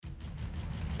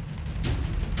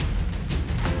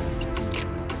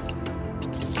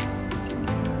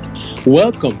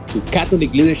Welcome to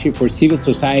Catholic Leadership for Civil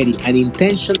Society, an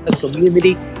intentional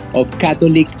community of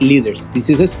Catholic leaders. This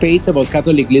is a space about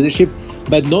Catholic leadership,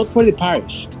 but not for the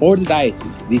parish or the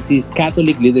diocese. This is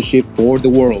Catholic leadership for the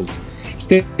world.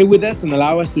 Stay with us and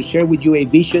allow us to share with you a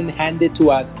vision handed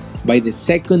to us by the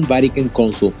Second Vatican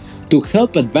Council to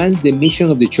help advance the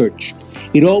mission of the Church.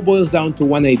 It all boils down to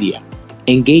one idea: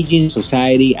 engaging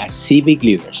society as civic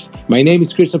leaders. My name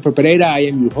is Christopher Pereira. I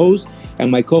am your host,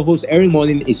 and my co-host Erin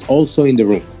Molin is also in the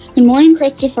room. Good morning,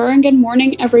 Christopher, and good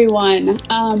morning, everyone.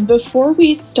 Before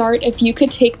we start, if you could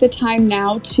take the time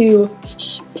now to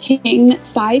ping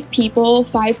 5 people,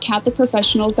 5 Catholic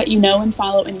professionals that you know and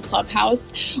follow in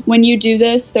Clubhouse. When you do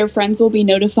this, their friends will be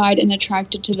notified and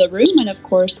attracted to the room, and of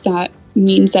course, that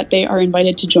means that they are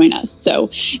invited to join us. So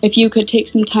if you could take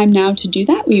some time now to do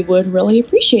that, we would really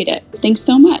appreciate it. Thanks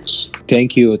so much.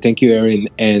 Thank you, Erin.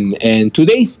 And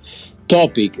today's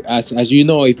topic, as you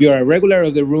know, if you're a regular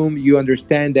of the room, you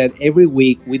understand that every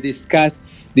week we discuss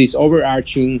this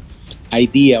overarching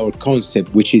idea or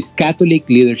concept, which is Catholic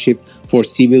leadership for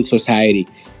civil society.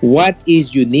 What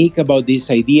is unique about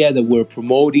this idea that we're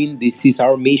promoting? This is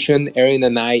our mission, Erin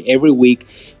and I, every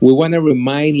week. We want to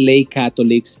remind lay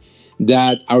Catholics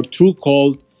that our true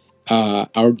call,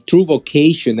 our true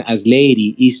vocation as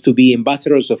laity is to be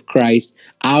ambassadors of Christ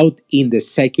out in the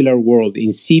secular world,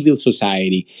 in civil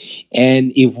society.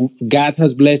 And if God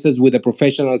has blessed us with a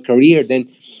professional career, then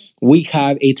we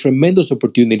have a tremendous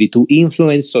opportunity to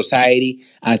influence society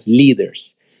as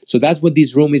leaders. So that's what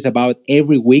this room is about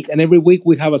every week. And every week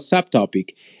we have a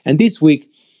subtopic. And this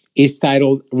week is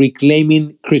titled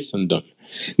Reclaiming Christendom.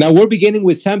 Now, we're beginning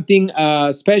with something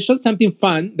special, something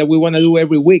fun that we want to do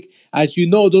every week. As you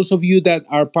know, those of you that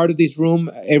are part of this room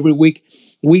every week,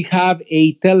 we have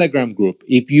a Telegram group.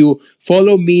 If you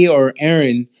follow me or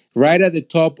Erin, right at the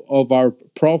top of our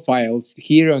profiles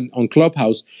here on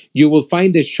Clubhouse, you will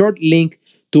find a short link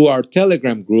to our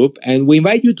Telegram group, and we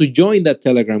invite you to join that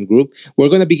Telegram group. We're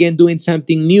going to begin doing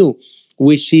something new,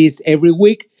 which is every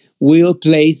week we'll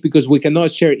place, because we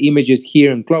cannot share images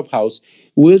here in Clubhouse,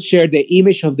 we'll share the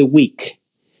image of the week,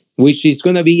 which is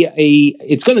going to be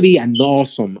an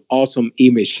awesome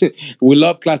image. We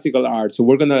love classical art, so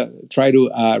we're going to try to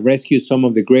rescue some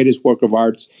of the greatest work of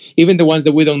arts, even the ones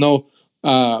that we don't know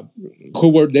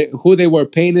who they were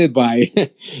painted by.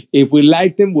 If we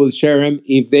like them, we'll share them.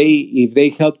 If they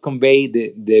help convey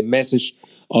the message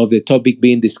of the topic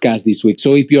being discussed this week.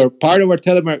 So if you're part of our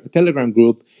Telegram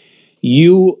group,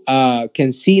 you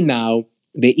can see now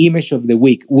the image of the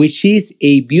week, which is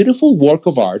a beautiful work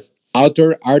of art,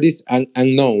 artist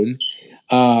unknown,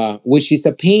 which is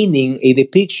a painting, a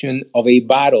depiction of a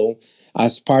battle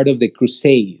as part of the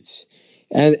Crusades.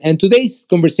 And today's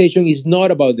conversation is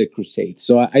not about the Crusades,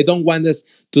 so I don't want us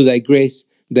to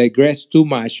digress too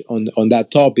much on that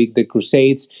topic, the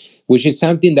Crusades, which is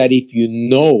something that if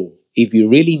you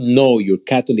really know your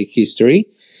Catholic history,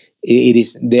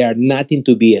 they are nothing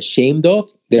to be ashamed of.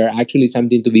 They are actually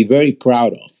something to be very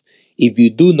proud of. If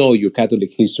you do know your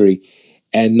Catholic history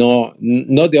and not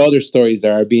the other stories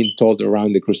that are being told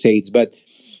around the Crusades. But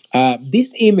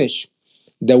this image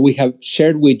that we have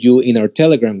shared with you in our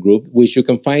Telegram group, which you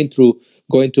can find through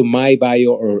going to my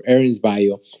bio or Erin's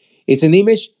bio, is an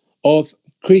image of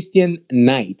Christian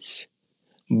knights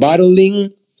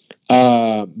battling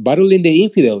the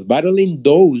infidels, battling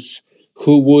those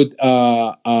who would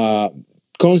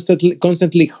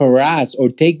constantly harass or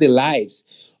take the lives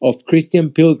of Christian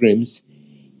pilgrims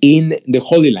in the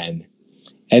Holy Land.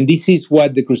 And this is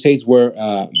what the Crusades were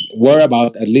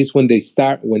about, at least when they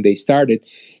started.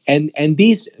 And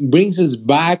this brings us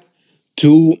back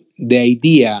to the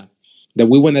idea that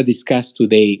we want to discuss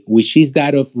today, which is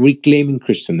that of reclaiming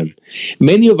Christendom.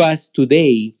 Many of us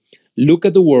today look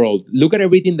at the world, look at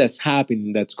everything that's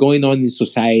happening, that's going on in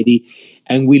society,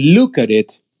 and we look at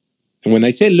it. And when I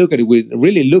say look at it, we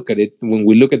really look at it when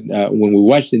we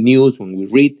watch the news, when we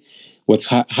read what's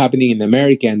happening in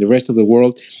America and the rest of the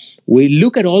world. We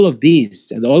look at all of this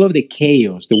and all of the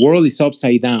chaos. The world is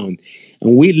upside down.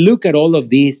 And we look at all of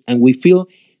this and we feel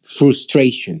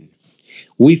frustration.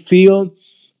 We feel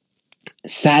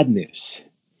sadness.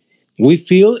 We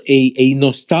feel a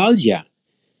nostalgia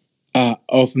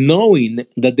of knowing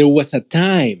that there was a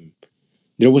time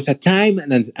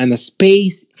and a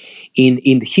space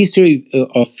in the history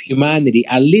of humanity,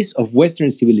 at least of Western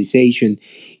civilization,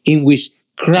 in which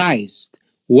Christ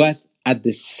was at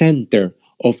the center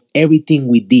of everything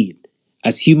we did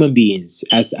as human beings,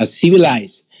 as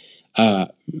civilized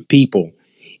people,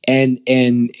 and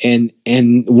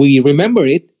we remember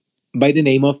it by the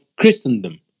name of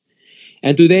Christendom.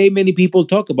 And today, many people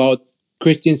talk about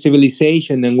Christian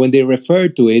civilization, and when they refer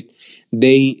to it,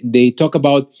 They talk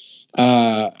about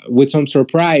with some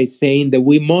surprise, saying that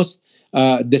we must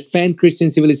defend Christian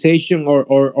civilization,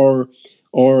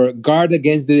 or guard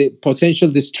against the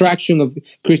potential destruction of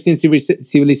Christian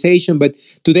civilization. But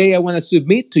today I want to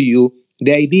submit to you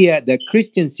the idea that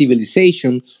Christian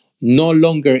civilization no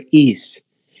longer is.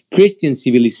 Christian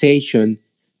civilization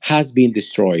has been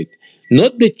destroyed.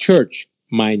 Not the church,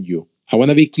 mind you. I want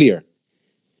to be clear.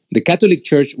 The Catholic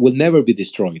Church will never be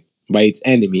destroyed by its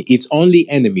enemy, its only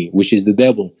enemy, which is the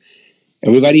devil.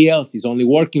 Everybody else is only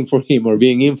working for him or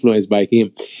being influenced by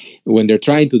him when they're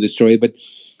trying to destroy it. But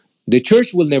the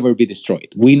church will never be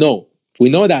destroyed. We know. We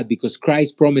know that because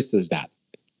Christ promised us that.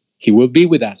 He will be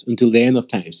with us until the end of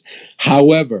times.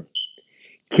 However,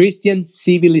 Christian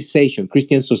civilization,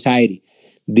 Christian society,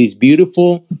 this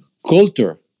beautiful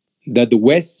culture that the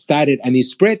West started and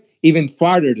is spread even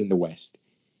farther than the West,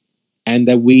 and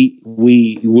that we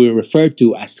refer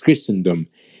to as Christendom,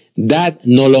 that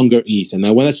no longer is. And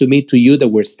I want to submit to you that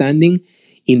we're standing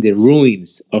in the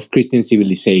ruins of Christian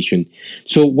civilization.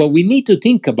 So what we need to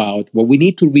think about, what we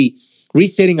need to be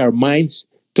resetting our minds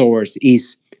towards,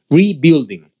 is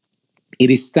rebuilding. It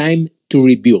is time to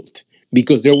rebuild,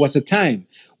 because there was a time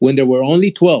when there were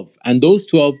only 12, and those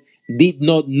 12 did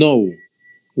not know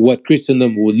what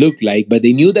Christendom would look like, but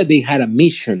they knew that they had a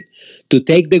mission to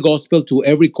take the gospel to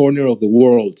every corner of the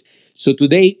world. So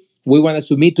today, we want to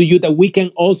submit to you that we can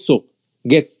also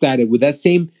get started with that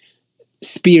same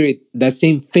spirit, that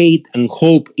same faith and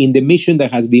hope in the mission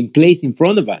that has been placed in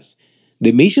front of us.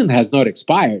 The mission has not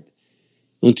expired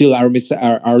until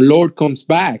our Lord comes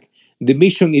back. The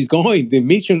mission is going. The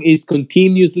mission is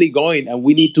continuously going, and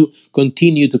we need to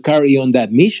continue to carry on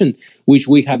that mission, which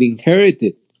we have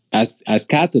inherited as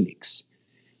Catholics.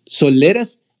 So let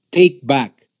us take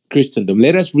back Christendom.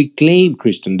 Let us reclaim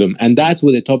Christendom, and that's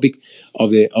what the topic of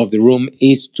the room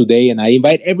is today. And I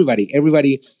invite everybody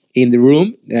in the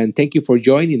room, and thank you for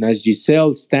joining us,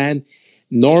 Giselle, Stan,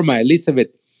 Norma, Elizabeth,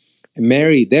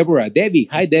 Mary, Deborah, Debbie.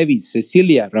 Hi, Debbie,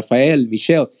 Cecilia, Rafael,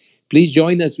 Michelle. Please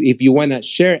join us if you want to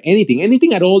share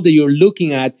anything at all that you're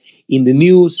looking at in the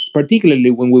news,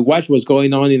 particularly when we watch what's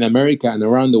going on in America and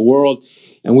around the world,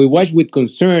 and we watch with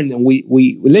concern. And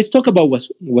we let's talk about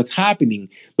what's happening,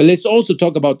 but let's also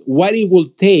talk about what it will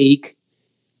take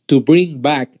to bring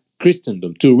back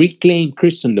Christendom, to reclaim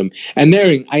Christendom. And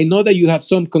Erin, I know that you have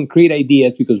some concrete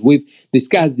ideas because we've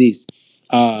discussed this,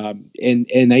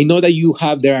 and I know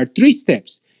that there are 3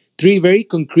 steps, 3 very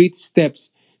concrete steps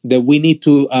that we need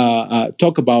to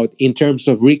talk about in terms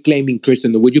of reclaiming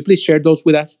Christendom. Would you please share those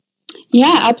with us?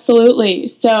 Yeah, absolutely.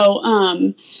 So,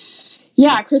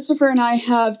 Christopher and I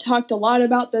have talked a lot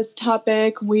about this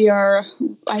topic.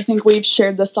 I think we've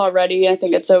shared this already. I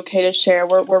think it's okay to share.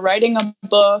 We're writing a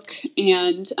book,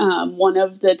 and one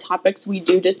of the topics we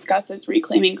do discuss is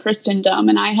reclaiming Christendom.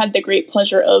 And I had the great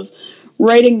pleasure of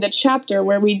writing the chapter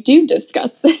where we do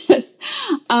discuss this.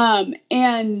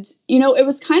 It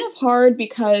was kind of hard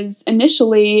because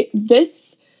initially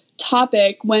this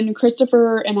topic, when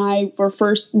Christopher and I were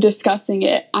first discussing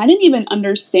it, I didn't even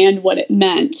understand what it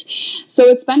meant. So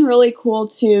it's been really cool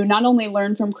to not only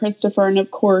learn from Christopher and,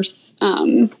 of course,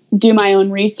 do my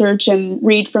own research and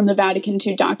read from the Vatican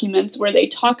II documents where they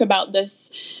talk about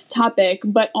this topic,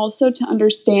 but also to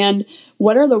understand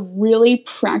what are the really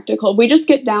practical, if we just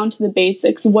get down to the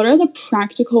basics, what are the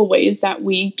practical ways that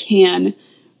we can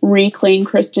reclaim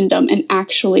Christendom and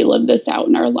actually live this out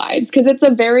in our lives. Because it's a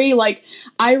very,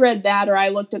 I read that, or I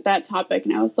looked at that topic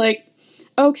and I was like,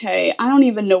 okay, I don't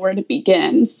even know where to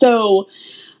begin. So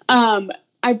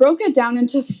I broke it down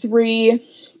into 3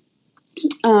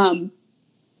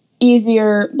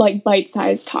 easier,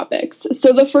 bite-sized topics.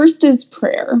 So the first is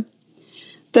prayer.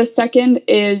 The second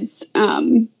is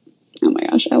oh my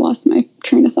gosh, I lost my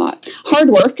train of thought. Hard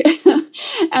work.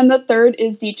 And the third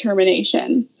is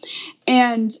determination.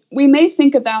 And we may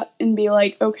think of that and be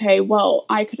like, okay, well,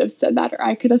 I could have said that, or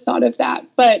I could have thought of that.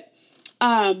 But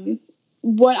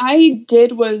what I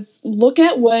did was look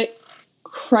at what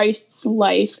Christ's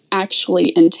life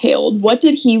actually entailed. What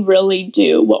did he really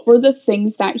do? What were the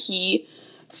things that he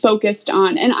focused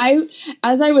on? And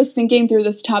as I was thinking through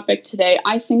this topic today,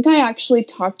 I think I actually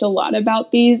talked a lot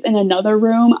about these in another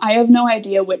room. I have no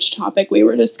idea which topic we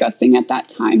were discussing at that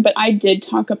time, but I did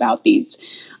talk about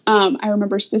these. I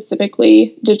remember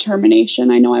specifically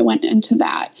determination. I know I went into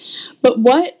that. But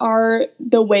what are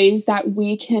the ways that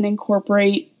we can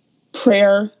incorporate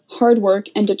prayer, hard work,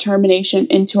 and determination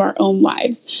into our own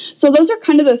lives? So those are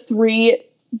kind of the 3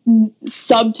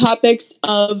 subtopics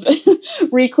of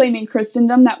reclaiming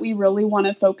Christendom that we really want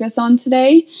to focus on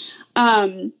today.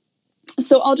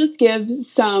 So I'll just give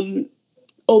some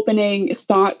opening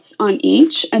thoughts on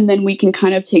each, and then we can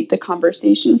kind of take the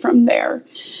conversation from there.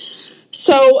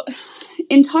 So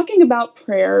in talking about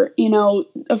prayer,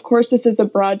 of course, this is a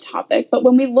broad topic, but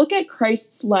when we look at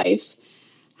Christ's life,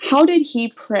 how did he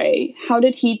pray? How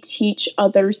did he teach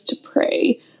others to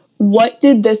pray? What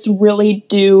did this really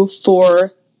do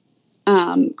for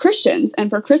Christians and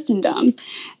for Christendom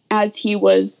as he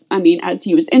was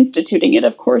instituting it,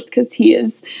 of course, because he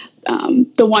is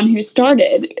the one who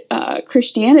started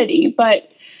Christianity.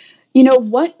 But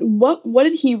what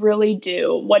did he really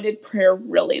do? What did prayer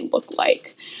really look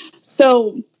like?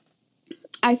 So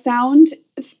I found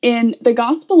in the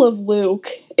Gospel of Luke,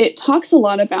 it talks a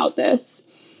lot about this.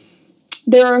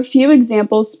 There are a few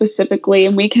examples specifically,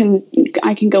 and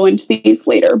I can go into these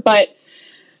later, but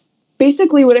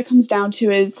basically what it comes down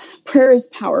to is prayer is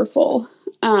powerful.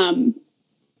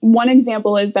 One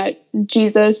example is that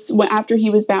Jesus, after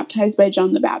he was baptized by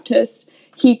John the Baptist,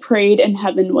 he prayed and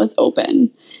heaven was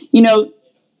open.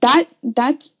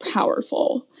 That's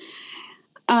powerful.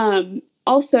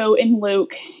 Also in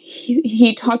Luke,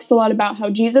 he talks a lot about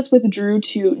how Jesus withdrew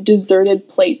to deserted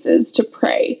places to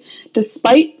pray.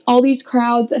 Despite all these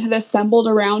crowds that had assembled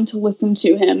around to listen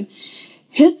to him,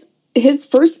 his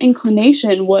first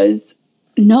inclination was,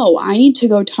 no, I need to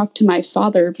go talk to my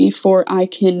Father before I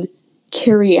can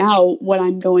carry out what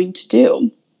I'm going to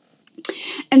do.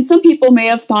 And some people may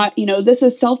have thought, this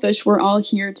is selfish. We're all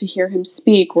here to hear him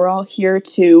speak. We're all here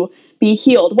to be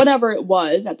healed, whatever it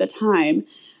was at the time.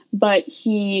 But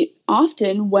he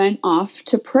often went off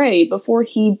to pray before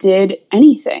he did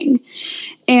anything.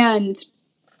 And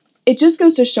it just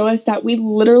goes to show us that we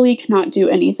literally cannot do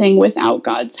anything without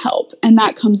God's help. And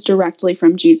that comes directly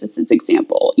from Jesus's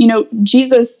example.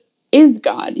 Jesus is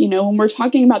God. When we're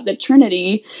talking about the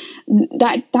Trinity,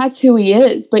 that's who he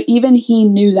is. But even he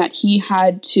knew that he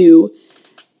had to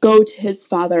go to his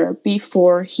Father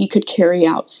before he could carry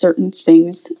out certain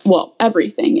things, well,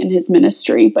 everything in his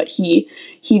ministry, but he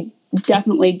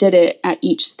definitely did it at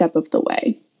each step of the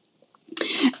way.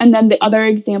 And then the other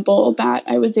example that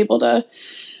I was able to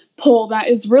pull that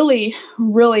is really,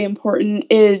 really important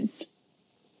is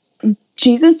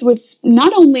Jesus would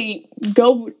not only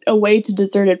go away to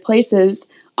deserted places,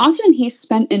 often he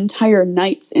spent entire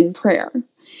nights in prayer.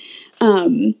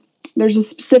 There's a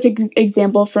specific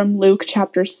example from Luke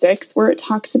chapter 6 where it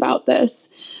talks about this.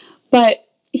 But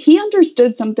he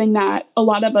understood something that a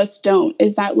lot of us don't,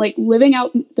 is that living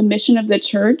out the mission of the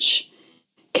church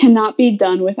cannot be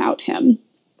done without him.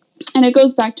 And it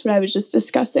goes back to what I was just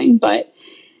discussing. But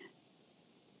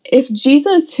if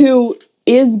Jesus, who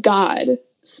is God,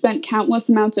 spent countless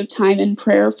amounts of time in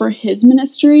prayer for his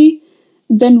ministry,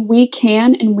 then we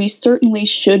can and we certainly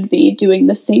should be doing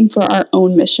the same for our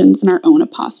own missions and our own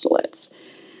apostolates.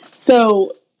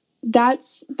 So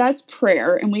that's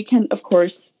prayer, and we can, of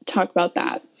course, talk about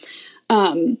that.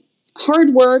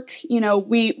 Hard work,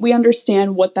 we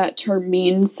understand what that term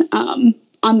means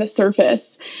on the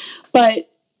surface, but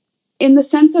in the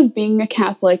sense of being a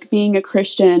Catholic, being a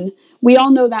Christian, we all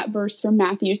know that verse from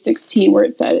Matthew 16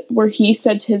 where he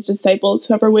said to his disciples,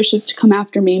 "Whoever wishes to come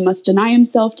after me must deny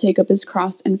himself, take up his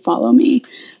cross, and follow me.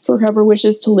 For whoever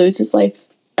wishes to lose his life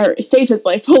or save his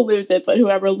life will lose it, but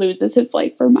whoever loses his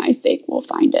life for my sake will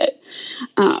find it."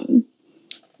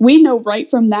 We know right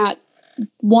from that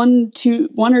one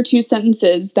or two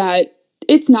sentences that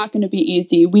it's not going to be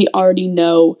easy. We already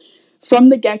know from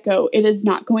the get-go, it is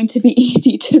not going to be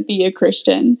easy to be a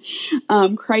Christian.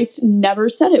 Christ never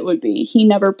said it would be. He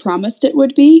never promised it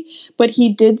would be, but he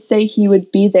did say he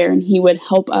would be there and he would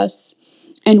help us,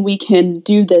 and we can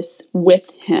do this with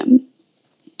him.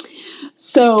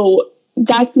 So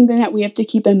that's something that we have to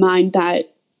keep in mind,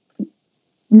 that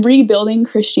rebuilding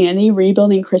Christianity,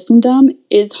 rebuilding Christendom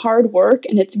is hard work,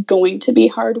 and it's going to be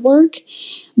hard work,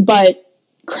 but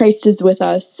Christ is with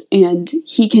us, and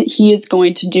he is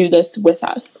going to do this with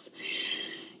us.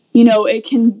 It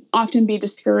can often be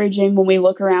discouraging when we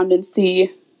look around and see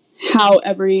how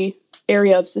every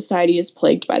area of society is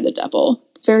plagued by the devil.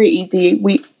 It's very easy.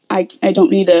 I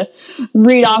don't need to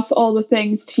read off all the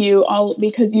things to you all,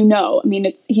 because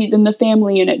he's in the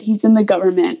family unit, he's in the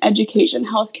government, education,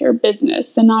 healthcare,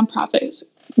 business, the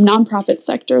nonprofit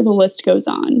sector, the list goes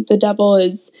on. The devil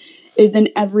is in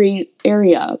every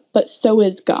area, but so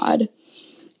is God.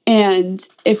 And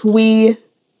if we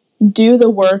do the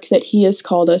work that he has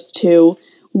called us to,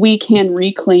 we can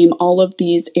reclaim all of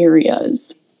these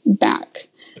areas back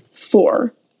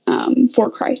for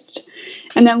Christ.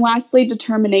 And then lastly,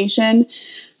 determination.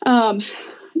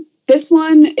 This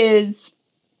one is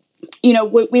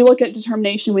we look at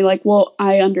determination, we like, well,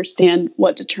 I understand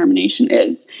what determination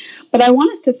is. But I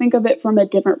want us to think of it from a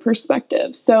different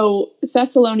perspective. So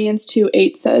Thessalonians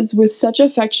 2:8 says, with such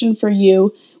affection for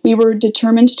you, we were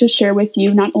determined to share with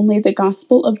you not only the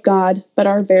gospel of God, but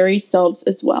our very selves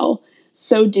as well.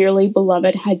 So dearly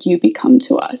beloved had you become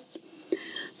to us.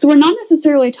 So we're not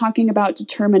necessarily talking about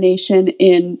determination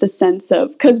in the sense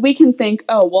of, because we can think,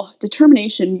 oh, well,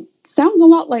 determination sounds a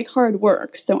lot like hard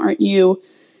work. So aren't you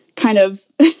kind of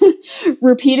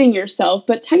repeating yourself?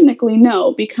 But technically,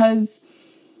 no, because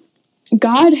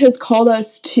God has called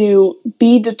us to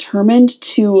be determined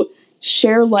to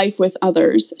share life with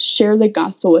others, share the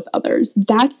gospel with others.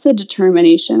 That's the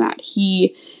determination that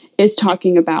he is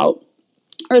talking about,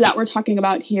 or that we're talking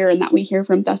about here, and that we hear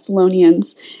from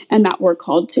Thessalonians, and that we're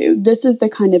called to. This is the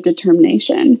kind of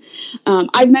determination.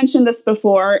 I've mentioned this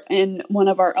before in one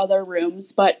of our other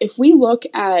rooms, but if we look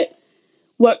at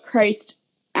what Christ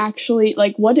actually,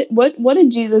 like, what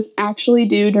did Jesus actually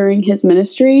do during his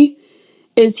ministry,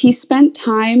 is he spent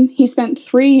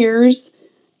 3 years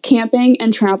camping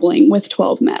and traveling with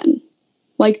 12 men.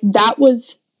 Like, that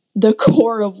was the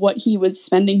core of what he was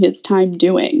spending his time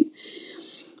doing.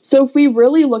 So if we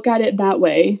really look at it that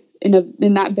way, in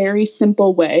that very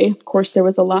simple way, of course there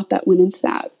was a lot that went into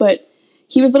that, but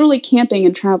he was literally camping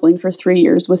and traveling for 3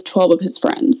 years with 12 of his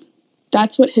friends.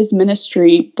 That's what his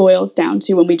ministry boils down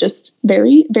to when we just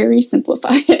very, very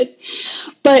simplify it.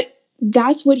 But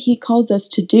that's what he calls us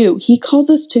to do. He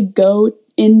calls us to go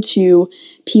into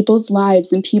people's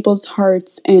lives and people's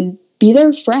hearts and be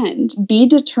their friend, be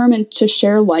determined to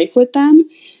share life with them.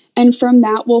 And from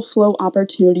that will flow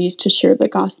opportunities to share the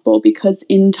gospel, because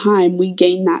in time we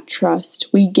gain that trust,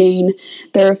 we gain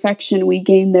their affection, we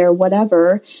gain their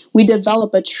whatever. We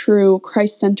develop a true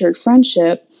Christ-centered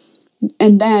friendship,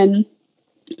 and then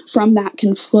from that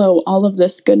can flow all of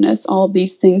this goodness, all of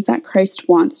these things that Christ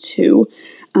wants to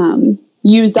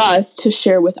use us to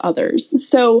share with others.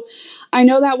 So I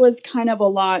know that was kind of a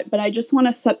lot, but I just want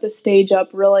to set the stage up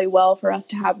really well for us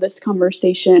to have this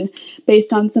conversation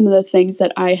based on some of the things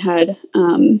that I had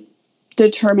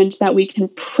determined that we can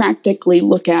practically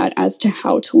look at as to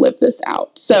how to live this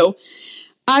out. So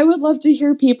I would love to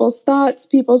hear people's thoughts,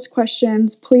 people's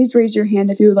questions. Please raise your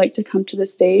hand if you would like to come to the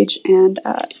stage. And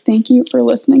thank you for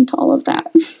listening to all of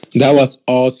that. That was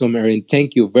awesome, Erin.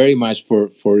 Thank you very much for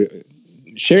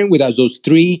sharing with us those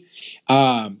three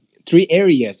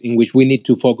areas in which we need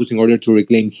to focus in order to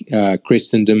reclaim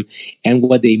Christendom and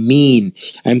what they mean.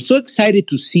 I'm so excited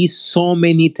to see so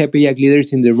many Tepeyac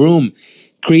leaders in the room.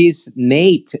 Chris,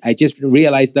 Nate, I just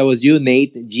realized that was you,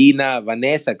 Nate, Gina,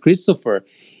 Vanessa, Christopher,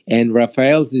 and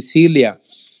Rafael, Cecilia,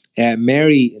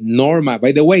 Mary, Norma.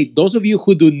 By the way, those of you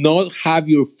who do not have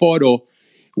your photo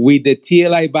with the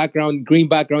TLI background, green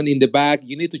background in the back,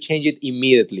 you need to change it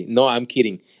immediately. No, I'm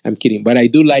kidding. But I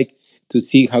do like to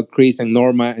see how Chris and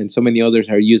Norma and so many others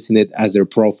are using it as their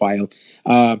profile.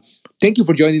 Thank you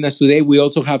for joining us today. We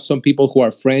also have some people who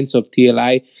are friends of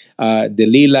TLI,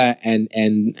 Delila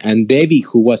and Debbie,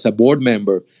 who was a board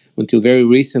member until very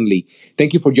recently.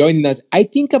 Thank you for joining us. I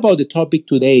think about the topic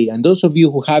today, and those of you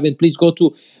who haven't, please go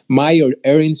to my or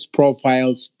Erin's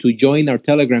profiles to join our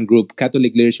Telegram group,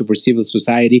 Catholic Leadership for Civil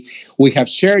Society. We have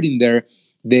shared in there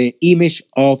the image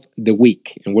of the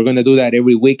week, and we're going to do that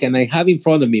every week. And I have in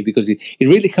front of me because it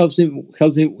really helps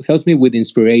me with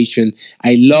inspiration.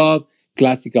 I love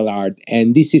classical art,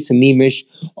 and this is an image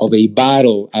of a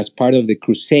battle as part of the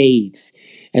Crusades.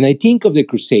 And I think of the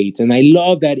Crusades, and I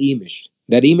love that image.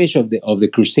 That image of the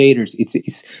Crusaders,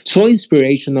 it's so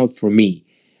inspirational for me.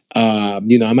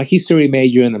 I'm a history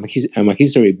major and I'm a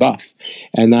history buff,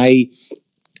 and I'm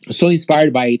so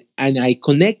inspired by it. And I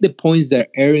connect the points that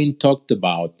Erin talked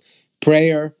about: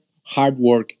 prayer, hard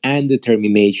work, and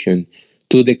determination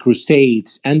to the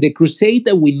Crusades, and the crusade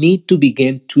that we need to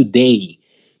begin today.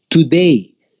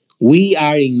 Today, we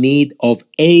are in need of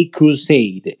a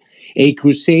crusade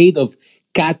of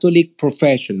Catholic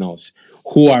professionals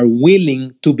who are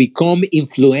willing to become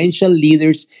influential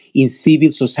leaders in civil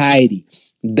society.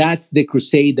 That's the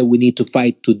crusade that we need to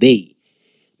fight today.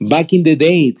 Back in the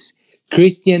days,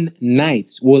 Christian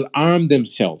knights will arm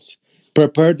themselves,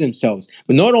 prepare themselves,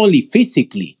 but not only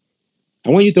physically. I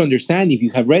want you to understand, if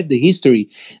you have read the history,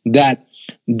 that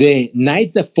the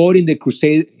knights that fought in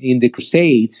the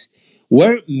Crusades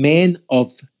were men of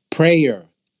prayer.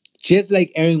 Just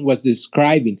like Erin was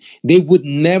describing, they would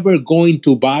never go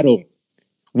into battle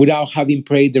without having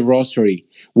prayed the rosary,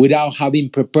 without having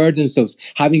prepared themselves,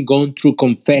 having gone through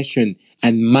confession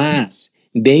and mass,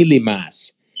 daily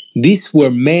mass. These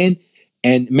were men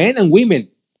and women.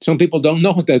 Some people don't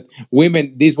know that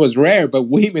women, this was rare, but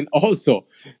women also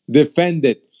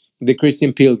defended the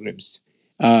Christian pilgrims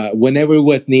whenever it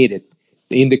was needed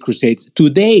in the Crusades.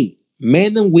 Today,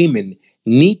 men and women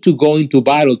need to go into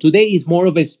battle. Today is more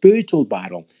of a spiritual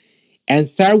battle, and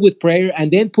start with prayer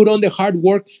and then put on the hard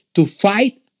work to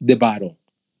fight the battle.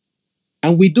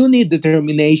 And we do need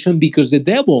determination because the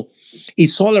devil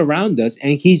is all around us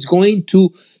and he's going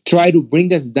to try to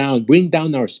bring us down, bring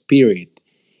down our spirit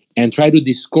and try to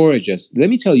discourage us. Let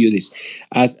me tell you this.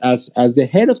 As the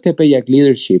head of Tepeyac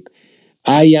leadership,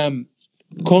 I am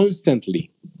constantly,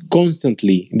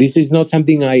 this is not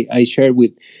something I share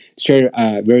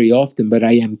very often, but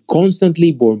I am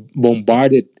constantly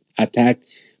bombarded, attacked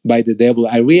by the devil.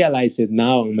 I realize it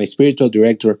now, and my spiritual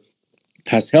director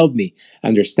has helped me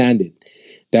understand it,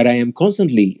 that I am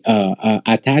constantly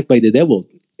attacked by the devil,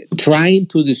 trying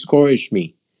to discourage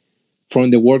me from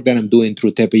the work that I'm doing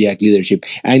through Tepeyac leadership.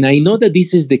 And I know that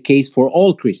this is the case for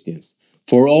all Christians,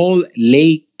 for all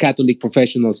lay Catholic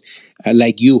professionals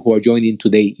like you who are joining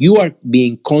today. You are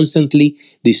being constantly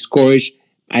discouraged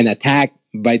and attacked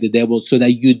by the devil so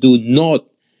that you do not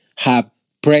have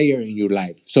prayer in your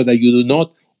life, so that you do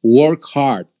not work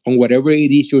hard on whatever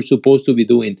it is you're supposed to be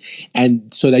doing,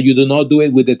 and so that you do not do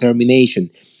it with determination.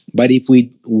 But if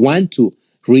we want to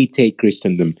retake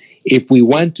Christendom, if we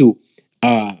want to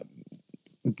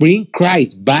bring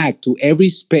Christ back to every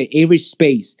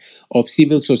space of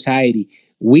civil society,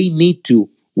 we need to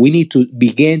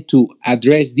begin to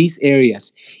address these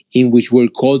areas in which we're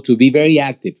called to be very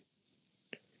active.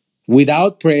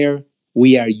 Without prayer,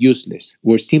 we are useless.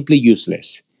 We're simply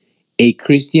useless. A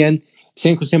Christian,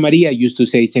 Saint Jose Maria used to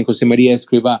say, Saint Jose Maria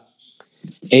Escrivá,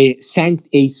 a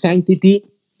sanctity,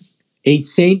 a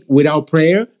saint without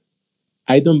prayer,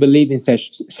 I don't believe in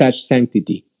such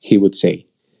sanctity, he would say.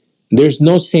 There's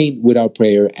no saint without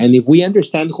prayer. And if we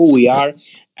understand who we are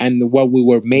and what we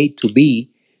were made to be,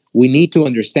 we need to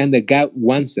understand that God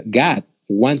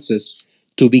wants us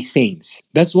to be saints.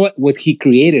 That's what he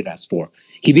created us for.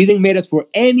 He didn't make us for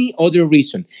any other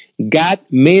reason. God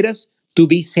made us to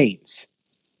be saints.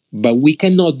 But we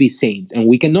cannot be saints, and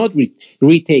we cannot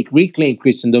reclaim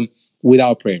Christendom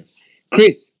without prayer.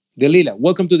 Chris Delila,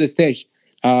 welcome to the stage.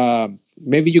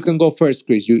 Maybe you can go first,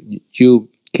 Chris. You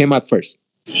came up first.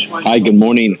 Hi, good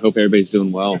morning. Hope everybody's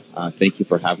doing well. Thank you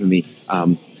for having me.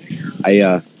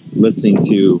 Listening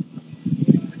to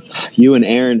you and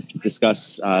Aaron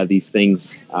discuss these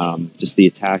things, just the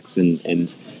attacks,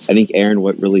 and I think, Aaron,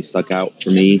 what really stuck out for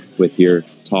me with your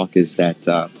talk is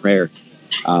that prayer.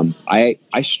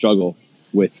 I struggle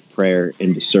with prayer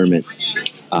and discernment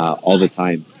all the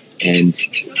time, and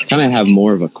kind of have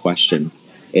more of a question.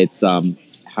 It's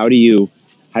how do you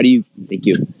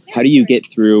get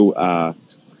through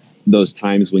those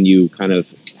times when you kind of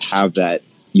have that,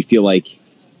 you feel like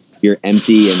you're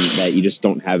empty and that you just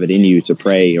don't have it in you to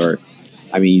pray, or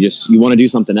I mean, you want to do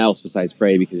something else besides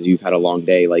pray because you've had a long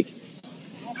day. Like,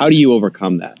 how do you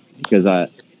overcome that? Because I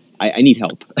need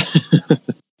help.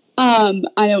 I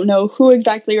don't know who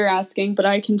exactly you're asking, but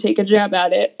I can take a jab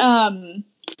at it.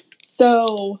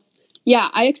 So yeah,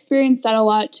 I experience that a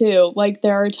lot too. Like,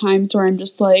 there are times where I'm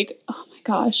just like, oh my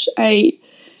gosh,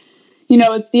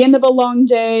 it's the end of a long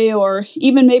day, or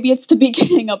even maybe it's the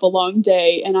beginning of a long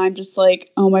day, and I'm just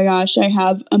like, oh my gosh, I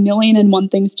have 1,000,001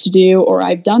 things to do, or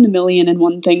I've done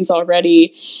 1,000,001 things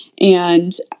already,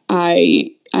 and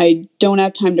I don't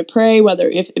have time to pray, whether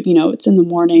if it's in the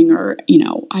morning or,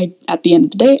 at the end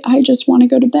of the day, I just want to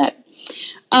go to bed.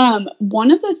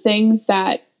 One of the things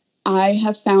that I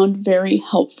have found very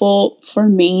helpful for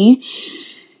me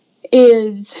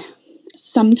is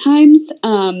sometimes,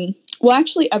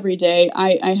 actually every day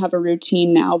I have a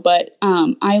routine now, but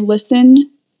I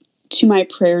listen to my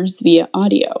prayers via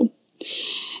audio.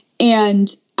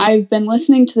 And I've been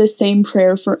listening to the same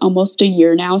prayer for almost a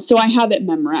year now, so I have it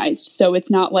memorized. So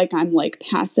it's not like I'm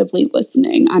passively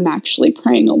listening. I'm actually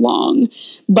praying along.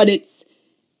 But it's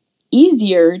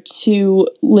easier to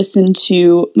listen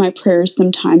to my prayers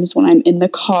sometimes when I'm in the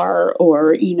car,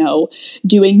 or,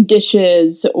 doing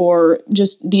dishes, or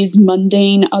just these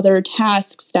mundane other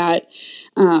tasks that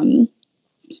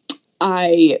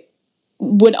I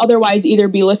would otherwise either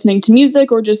be listening to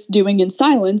music or just doing in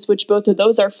silence, which both of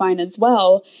those are fine as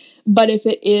well. But if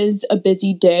it is a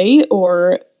busy day,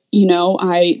 or,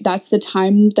 that's the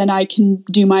time that I can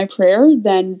do my prayer,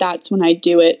 then that's when I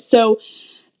do it. So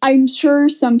I'm sure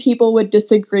some people would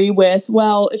disagree with,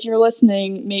 well, if you're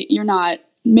listening,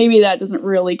 maybe that doesn't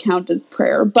really count as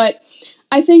prayer. But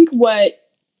I think what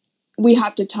we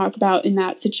have to talk about in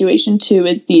that situation too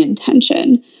is the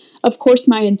intention. Of course,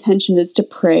 my intention is to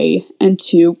pray and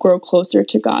to grow closer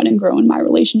to God and grow in my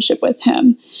relationship with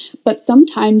Him. But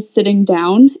sometimes sitting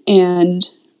down and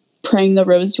praying the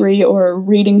rosary or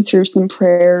reading through some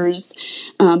prayers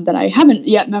that I haven't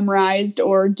yet memorized,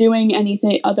 or doing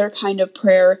anything other kind of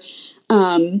prayer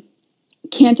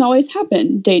can't always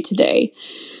happen day to day.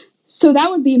 So that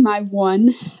would be my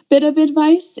one bit of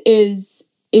advice is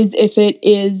if it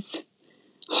is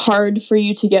hard for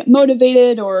you to get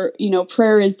motivated, or,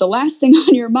 prayer is the last thing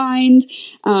on your mind,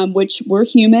 which we're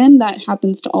human, that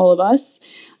happens to all of us.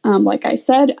 Like I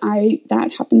said,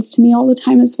 that happens to me all the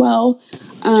time as well.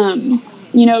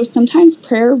 Sometimes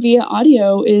prayer via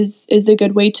audio is a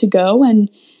good way to go. And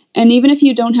even if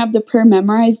you don't have the prayer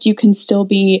memorized, you can still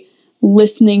be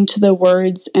listening to the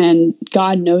words, and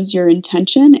God knows your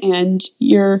intention, and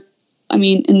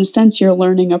in a sense, you're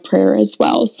learning a prayer as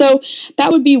well. So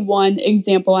that would be one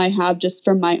example I have just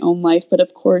from my own life. But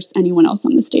of course, anyone else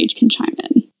on the stage can chime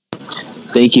in.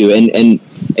 Thank you. And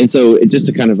so just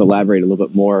to kind of elaborate a little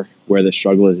bit more where the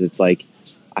struggle is, it's like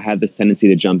I have this tendency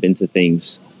to jump into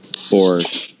things for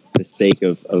the sake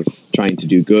of trying to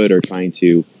do good or trying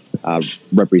to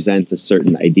represent a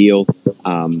certain ideal.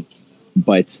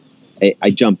 But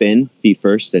I jump in feet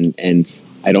first, and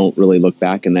I don't really look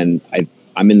back. And then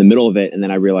I'm in the middle of it, and then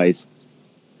I realize,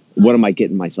 what am I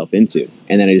getting myself into?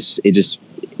 And then there's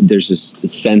this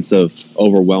sense of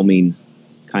overwhelming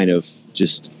kind of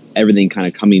just everything kind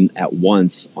of coming at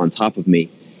once on top of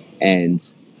me. And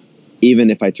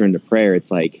even if I turn to prayer, it's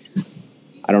like,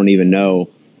 I don't even know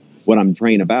what I'm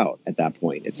praying about at that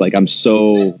point. It's like, I'm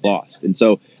so lost. And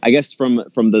so I guess from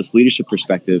this leadership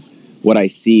perspective, what I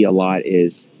see a lot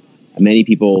is many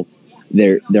people,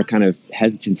 they're kind of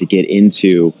hesitant to get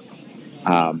into,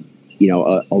 a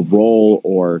role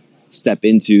or step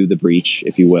into the breach,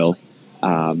 if you will.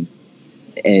 And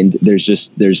there's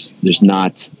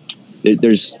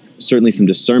certainly some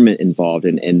discernment involved,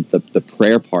 and the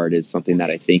prayer part is something that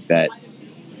I think that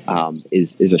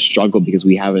is a struggle, because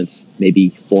we haven't maybe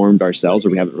formed ourselves, or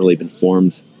we haven't really been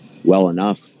formed well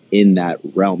enough in that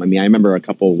realm. I mean, I remember a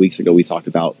couple of weeks ago we talked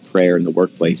about prayer in the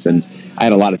workplace, and I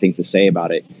had a lot of things to say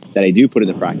about it that I do put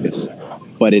into practice,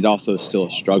 but it also is still a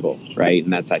struggle, right?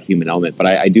 And that's that human element. But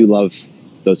I do love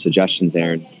those suggestions,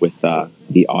 Aaron, with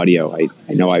the audio. I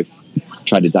know I've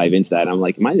tried to dive into that, and I'm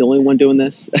like, am I the only one doing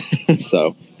this?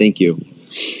 So thank you.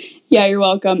 Yeah, you're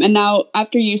welcome. And now,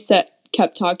 after you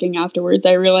kept talking afterwards,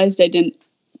 I realized I didn't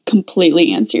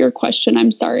completely answer your question.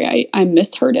 I'm sorry. I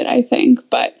misheard it, I think.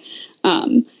 But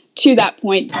to that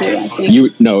point too, I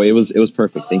think it was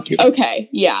perfect. Thank you. Okay.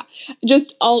 Yeah.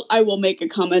 I will make a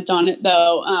comment on it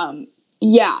though.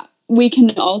 We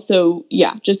can also,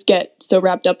 just get so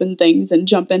wrapped up in things and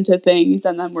jump into things.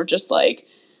 And then we're just like,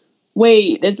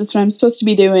 wait, is this what I'm supposed to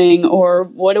be doing? Or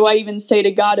what do I even say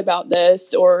to God about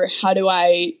this? Or how do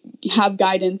I have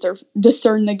guidance or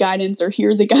discern the guidance or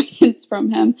hear the guidance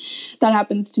from him? That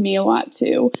happens to me a lot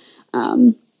too.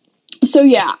 So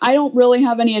I don't really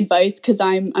have any advice, because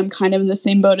I'm kind of in the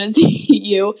same boat as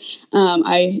you.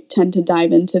 I tend to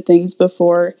dive into things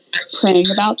before praying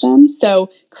about them. So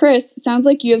Chris, sounds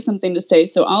like you have something to say,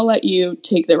 so I'll let you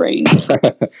take the reins.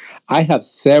 I have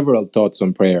several thoughts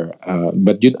on prayer,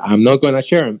 but I'm not going to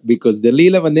share them, because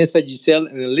Delila, Vanessa, Giselle,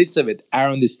 and Elizabeth are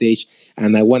on the stage,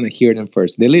 and I want to hear them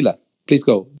first. Delila, please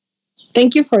go.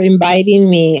 Thank you for inviting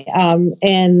me,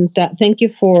 and thank you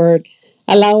for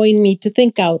allowing me to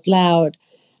think out loud.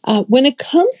 When it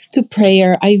comes to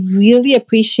prayer, I really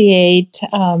appreciate,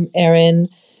 Aaron,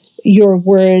 your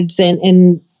words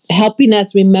and helping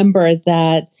us remember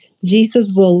that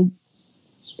Jesus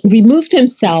removed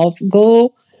himself,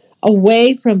 go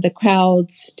away from the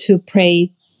crowds to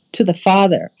pray to the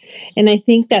Father. And I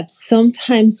think that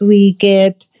sometimes we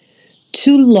get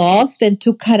too lost and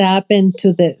too caught up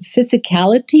into the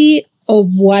physicality of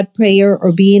what prayer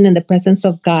or being in the presence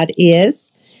of God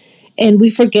is. And we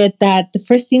forget that the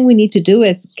first thing we need to do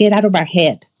is get out of our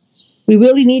head. We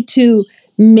really need to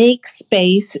make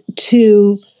space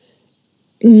to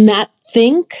not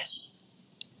think,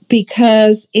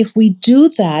 because if we do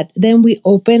that, then we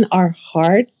open our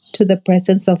heart to the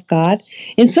presence of God.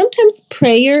 And sometimes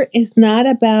prayer is not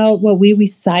about what we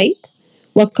recite,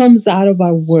 what comes out of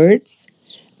our words,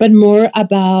 but more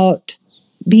about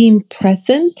being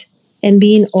present and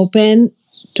being open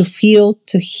to feel,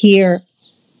 to hear,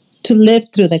 to live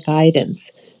through the guidance.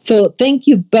 So thank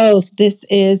you both. This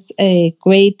is a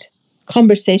great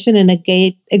conversation and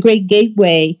a great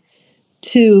gateway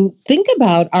to think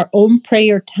about our own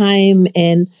prayer time,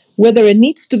 and whether it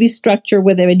needs to be structured,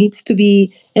 whether it needs to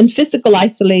be in physical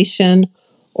isolation,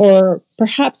 or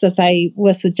perhaps, as I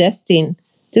was suggesting,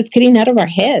 just getting out of our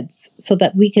heads so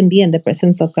that we can be in the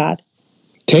presence of God.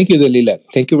 Thank you, Delila.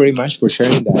 Thank you very much for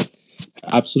sharing that.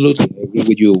 Absolutely. I agree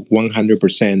with you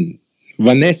 100%.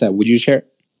 Vanessa, would you share?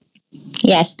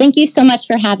 Yes, thank you so much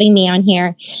for having me on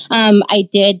here. I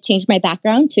did change my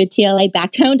background to a TLA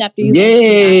background after you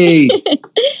Yay!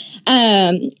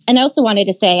 And I also wanted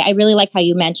to say, I really like how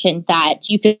you mentioned that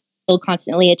you feel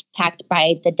constantly attacked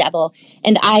by the devil.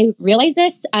 And I realize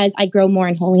this as I grow more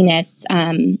in holiness.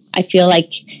 I feel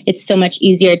like it's so much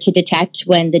easier to detect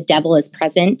when the devil is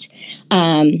present.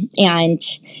 And,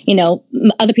 you know,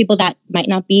 other people that might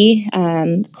not be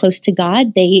close to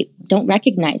God, they don't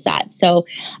recognize that. So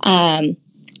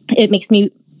it makes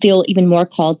me feel even more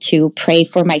called to pray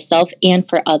for myself and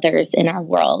for others in our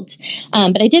world.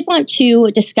 But I did want to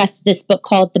discuss this book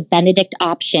called The Benedict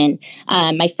Option.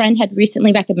 My friend had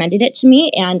recently recommended it to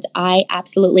me, and I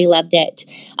absolutely loved it.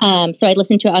 So I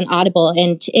listened to it on Audible,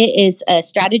 and it is a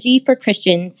strategy for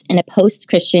Christians in a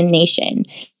post-Christian nation.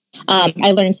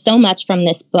 I learned so much from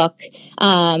this book.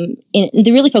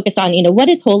 They really focus on, you know, what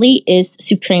is holy is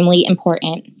supremely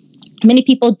important. Many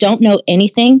people don't know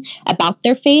anything about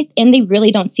their faith, and they really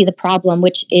don't see the problem,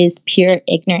 which is pure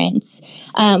ignorance.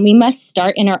 We must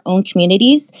start in our own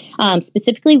communities,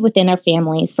 specifically within our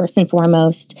families, first and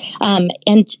foremost,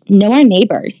 and know our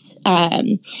neighbors.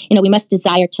 You know, we must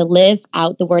desire to live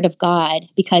out the Word of God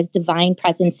because divine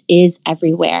presence is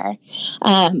everywhere.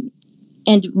 And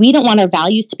we don't want our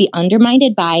values to be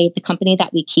undermined by the company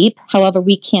that we keep. However,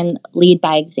 we can lead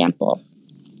by example.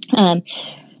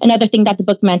 Another thing that the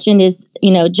book mentioned is,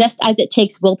 you know, just as it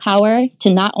takes willpower to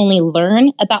not only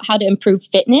learn about how to improve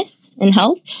fitness and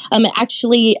health, it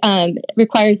actually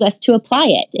requires us to apply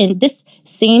it. And this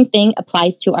same thing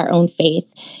applies to our own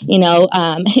faith. You know,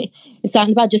 it's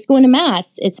not about just going to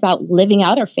mass. It's about living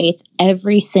out our faith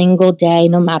every single day,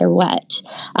 no matter what.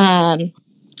 And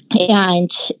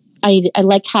I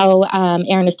like how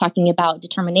Aaron was talking about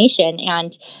determination,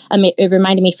 and it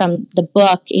reminded me from the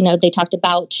book, you know, they talked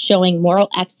about showing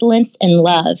moral excellence and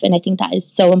love, and I think that is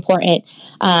so important,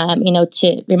 you know,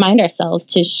 to remind ourselves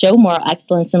to show moral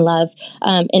excellence and love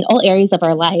in all areas of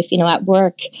our life, you know, at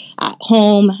work, at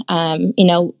home, you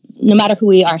know, no matter who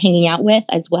we are hanging out with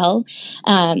as well.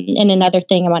 And another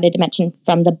thing I wanted to mention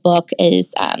from the book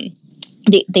is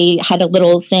they had a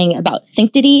little thing about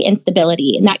sanctity and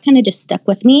stability, and that kind of just stuck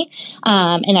with me.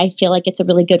 And I feel like it's a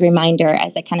really good reminder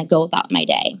as I kind of go about my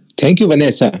day. Thank you,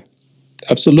 Vanessa.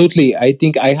 Absolutely. I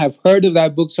think I have heard of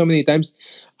that book so many times.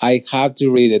 I have to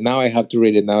read it. Now I have to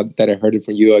read it now that I heard it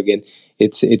from you again.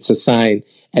 It's a sign.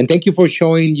 And thank you for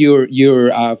showing your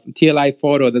TLI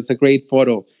photo. That's a great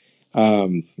photo.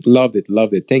 Loved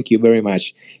it. Thank you very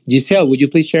much. Giselle, would you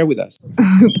please share with us?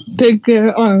 Thank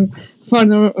you for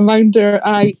the reminder.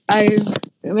 I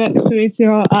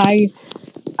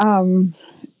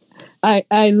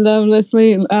love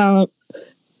listening to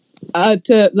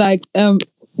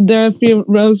there are a few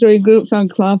rosary groups on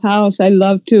Clubhouse. I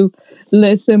love to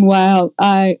listen while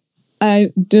I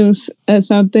do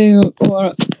something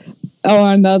or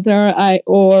another.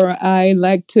 I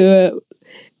like to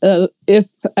if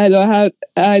I don't have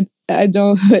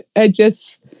I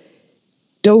just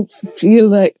don't feel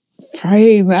like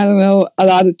praying. I don't know. A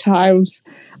lot of times,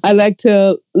 I like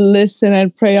to listen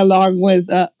and pray along with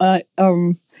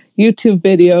YouTube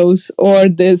videos or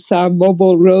this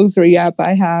mobile rosary app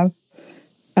I have.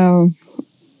 I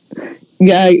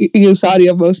use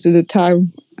audio most of the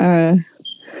time.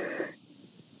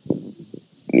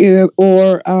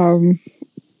 Or on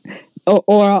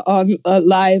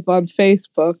live on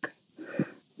Facebook.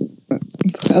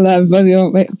 A live video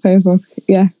on Facebook.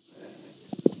 Yeah.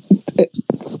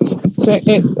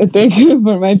 Thank you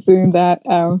for mentioning that.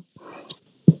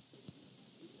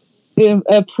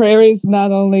 Prayer is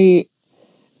not only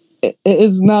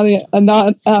it's not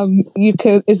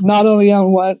only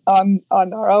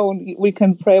on our own. We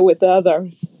can pray with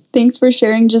others. Thanks for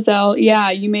sharing, Giselle.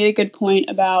 Yeah, you made a good point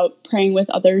about praying with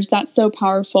others. That's so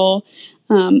powerful.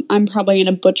 I'm probably going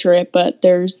to butcher it, but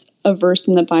there's a verse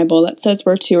in the Bible that says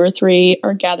where 2 or 3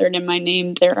 are gathered in my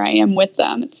name, there I am with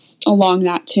them. It's along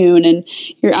that tune, and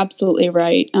you're absolutely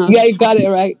right. Yeah, you got it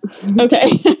right.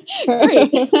 Okay,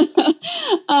 great.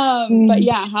 But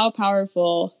yeah, how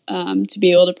powerful to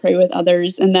be able to pray with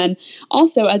others, and then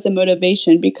also as a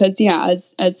motivation, because yeah,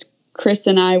 as Chris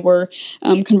and I were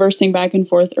conversing back and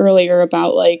forth earlier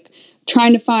about like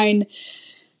trying to find,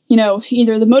 you know,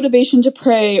 either the motivation to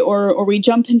pray or we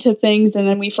jump into things and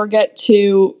then we forget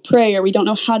to pray, or we don't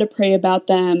know how to pray about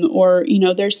them, or, you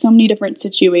know, there's so many different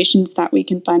situations that we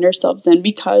can find ourselves in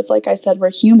because, like I said,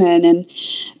 we're human,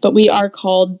 but we are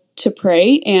called to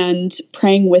pray, and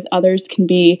praying with others can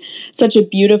be such a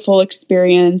beautiful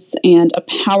experience and a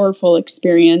powerful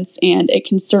experience, and it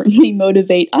can certainly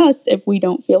motivate us if we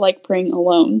don't feel like praying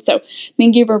alone. So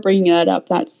thank you for bringing that up.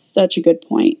 That's such a good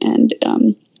point. And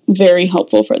very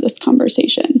helpful for this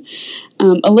conversation.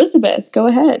 Elizabeth, go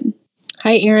ahead.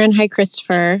 Hi, Erin. Hi,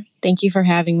 Christopher. Thank you for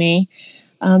having me.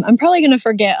 I'm probably going to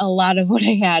forget a lot of what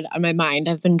I had on my mind.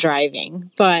 I've been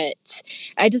driving, but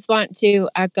I just want to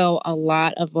echo a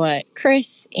lot of what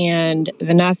Chris and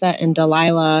Vanessa and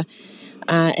Delilah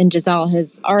and Giselle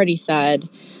has already said.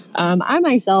 I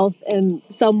myself am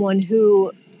someone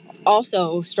who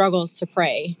also struggles to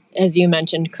pray, as you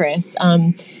mentioned, Chris.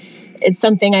 It's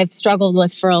something I've struggled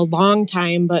with for a long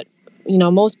time, but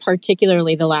most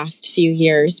particularly the last few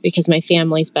years, because my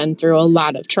family's been through a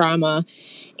lot of trauma.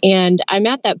 And I'm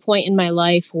at that point in my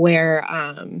life where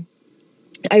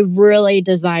I really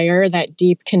desire that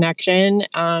deep connection,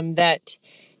 that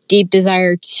deep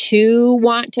desire to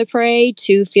want to pray,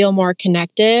 to feel more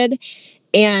connected.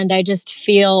 And I just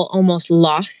feel almost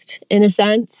lost in a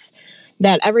sense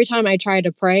that every time I try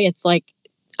to pray, it's like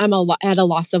I'm at a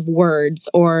loss of words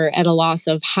or at a loss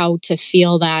of how to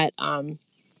feel that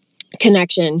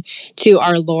connection to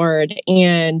our Lord.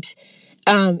 And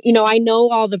I know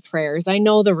all the prayers, I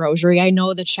know the rosary, I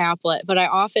know the chaplet, but I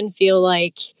often feel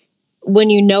like when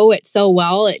you know it so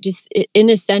well, in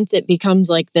a sense, it becomes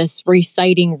like this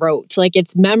reciting rote, like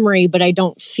it's memory, but I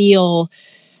don't feel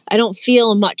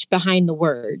much behind the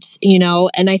words,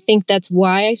 and I think that's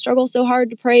why I struggle so hard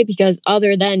to pray, because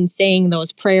other than saying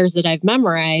those prayers that I've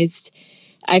memorized,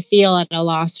 I feel at a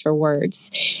loss for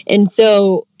words. And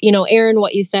so, Erin,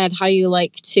 what you said, how you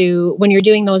like to, when you're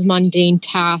doing those mundane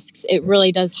tasks, it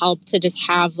really does help to just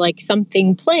have like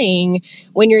something playing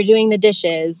when you're doing the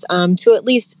dishes, to at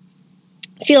least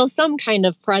feel some kind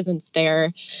of presence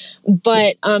there.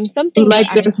 But something like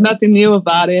there's nothing new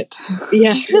about it.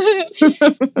 Yeah.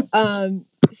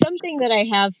 Something that I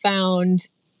have found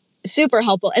super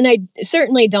helpful, and I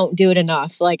certainly don't do it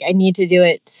enough. Like I need to do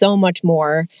it so much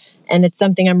more. And it's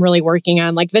something I'm really working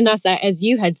on. Like Vanessa, as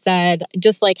you had said,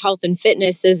 just like health and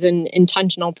fitness is an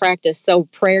intentional practice, so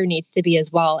prayer needs to be as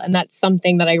well. And that's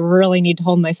something that I really need to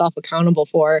hold myself accountable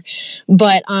for.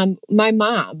 But my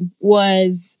mom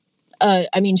was,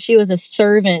 she was a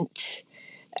servant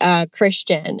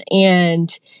Christian.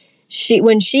 And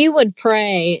when she would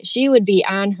pray, she would be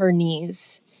on her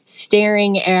knees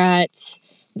staring at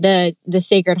the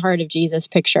Sacred Heart of Jesus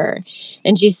picture.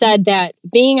 And she said that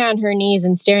being on her knees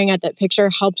and staring at that picture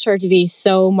helps her to be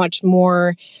so much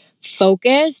more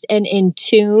focused and in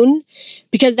tune,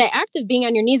 because the act of being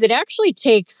on your knees, it actually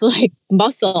takes like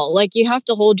muscle. Like you have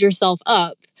to hold yourself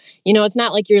up. It's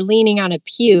not like you're leaning on a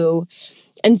pew.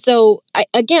 And so, I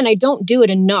don't do it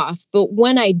enough, but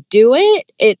when I do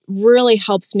it, it really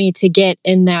helps me to get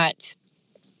in that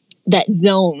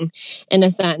zone in a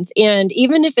sense. And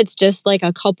even if it's just like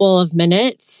a couple of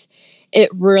minutes, it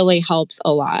really helps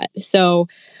a lot. So,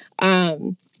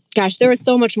 there was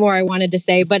so much more I wanted to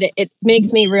say, but it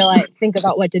makes me think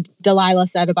about what Delilah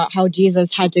said about how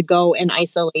Jesus had to go in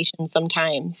isolation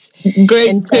sometimes. Great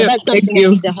and so tip. that's something I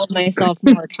need to hold myself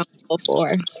more accountable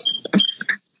for.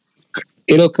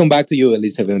 It'll come back to you,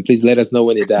 Elizabeth, and please let us know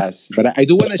when it does. But I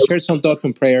do want to share some thoughts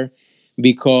on prayer,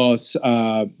 because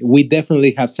we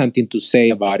definitely have something to say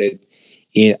about it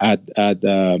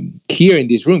here in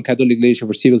this room, Catholic Leadership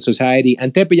for Civil Society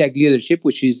and Tepeyac Leadership,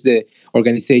 which is the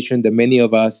organization that many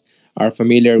of us are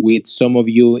familiar with. Some of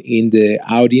you in the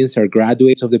audience are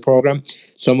graduates of the program.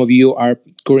 Some of you are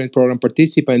current program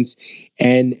participants,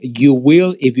 and you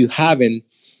will, if you haven't,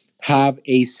 have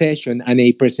a session and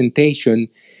a presentation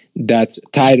that's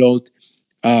titled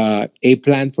A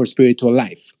Plan for Spiritual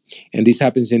Life. And this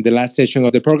happens in the last session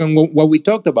of the program. What we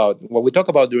talk about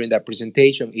during that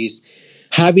presentation is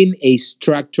having a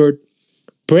structured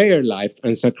prayer life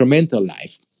and sacramental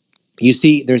life. You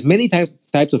see, there's many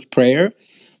types of prayer,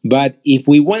 but if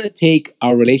we want to take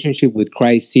our relationship with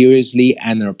Christ seriously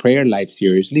and our prayer life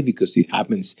seriously, because it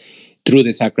happens through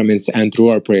the sacraments and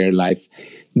through our prayer life,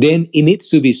 then it needs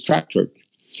to be structured.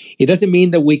 It doesn't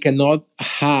mean that we cannot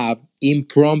have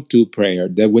impromptu prayer,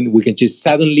 that when we can just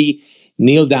suddenly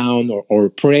kneel down or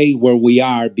pray where we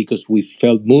are because we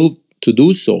felt moved to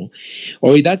do so.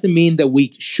 Or it doesn't mean that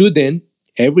we shouldn't,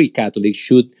 every Catholic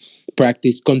should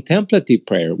practice contemplative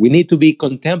prayer. We need to be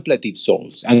contemplative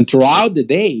souls. And throughout the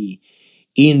day,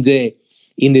 in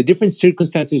the different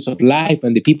circumstances of life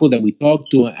and the people that we talk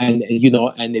to, and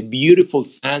the beautiful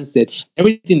sunset,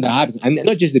 everything that happens, and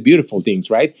not just the beautiful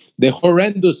things, right? The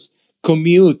horrendous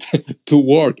commute to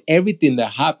work, everything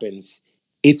that happens,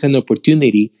 it's an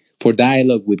opportunity for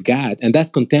dialogue with God. And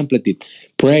that's contemplative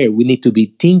prayer. We need to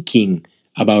be thinking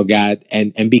about God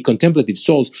and be contemplative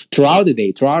souls throughout the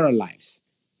day, throughout our lives.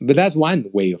 But that's one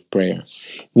way of prayer.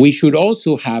 We should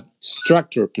also have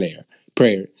structured prayer.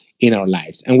 prayer in our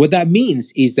lives. And what that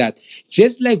means is that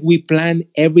just like we plan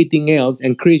everything else,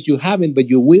 and Chris, you haven't, but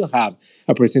you will have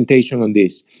a presentation on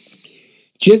this.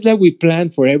 Just like we plan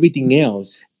for everything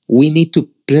else, we need to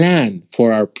plan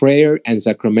for our prayer and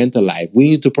sacramental life. We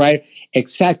need to pray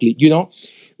exactly.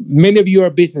 Many of you are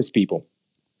business people,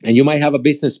 and you might have a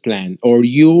business plan, or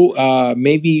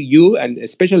maybe you, and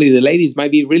especially the ladies,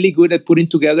 might be really good at putting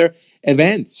together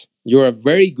events. You're a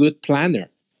very good planner,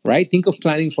 right? Think of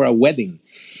planning for a wedding.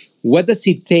 What does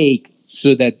it take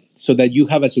so that you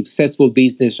have a successful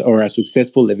business or a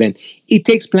successful event? It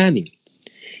takes planning.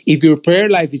 If your prayer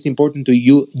life is important to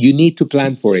you, you need to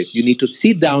plan for it. You need to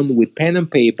sit down with pen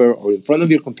and paper or in front of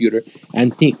your computer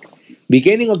and think.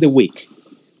 Beginning of the week,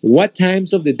 what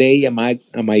times of the day am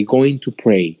I going to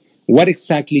pray? What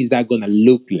exactly is that going to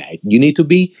look like? You need to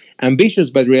be ambitious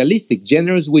but realistic,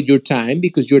 generous with your time,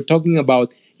 because you're talking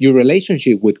about your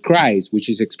relationship with Christ, which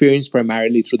is experienced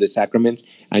primarily through the sacraments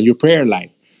and your prayer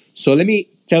life. So let me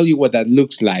tell you what that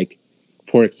looks like.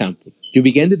 For example, you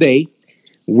begin the day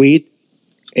with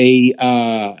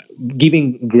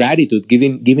giving gratitude,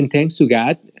 giving thanks to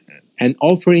God, and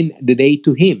offering the day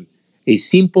to Him. A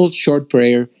simple, short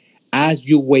prayer as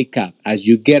you wake up, as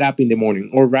you get up in the morning,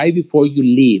 or right before you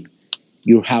leave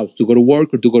your house to go to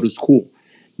work or to go to school.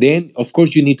 Then, of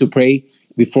course, you need to pray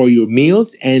before your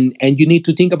meals, and you need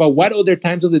to think about what other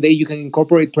times of the day you can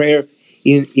incorporate prayer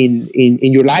in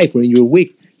your life or in your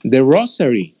week. The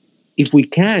rosary. If we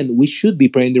can, we should be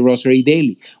praying the rosary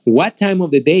daily. What time of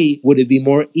the day would it be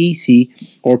more easy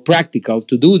or practical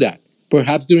to do that?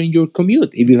 Perhaps during your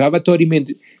commute. If you have a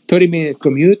 30-minute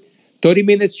commute, 30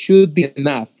 minutes should be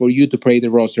enough for you to pray the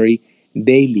rosary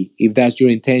daily, if that's your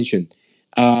intention.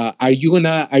 Are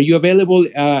you available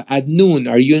at noon?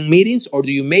 Are you in meetings, or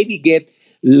do you maybe get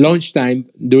lunchtime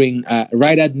during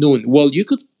right at noon? Well, you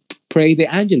could pray the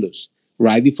Angelus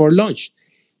right before lunch.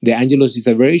 The Angelus is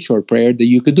a very short prayer that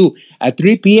you could do. At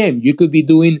 3 p.m., you could be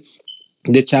doing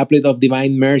the Chaplet of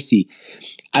Divine Mercy.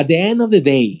 At the end of the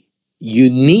day,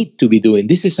 you need to be doing,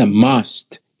 this is a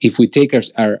must if we take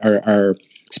our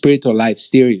spiritual life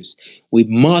serious. We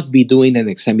must be doing an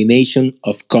examination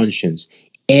of conscience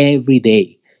every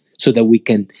day so that we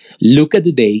can look at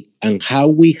the day and how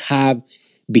we have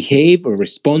behaved or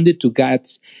responded to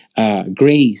God's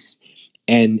grace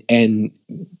and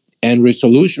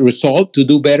resolve to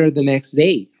do better the next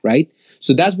day, right?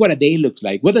 So that's what a day looks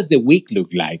like. What does the week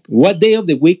look like? What day of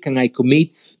the week can I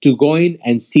commit to going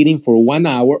and sitting for 1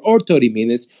 hour or 30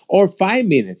 minutes or 5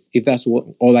 minutes, if that's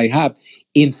all I have,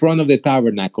 in front of the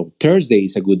tabernacle? Thursday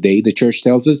is a good day. The church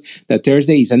tells us that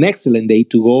Thursday is an excellent day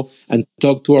to go and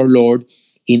talk to our Lord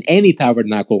in any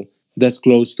tabernacle that's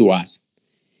close to us.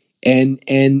 And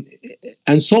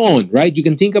so on, right? You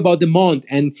can think about the month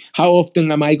and how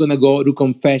often am I going to go to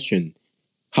confession?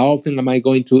 How often am I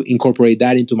going to incorporate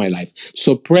that into my life?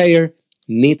 So prayer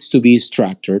needs to be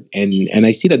structured. And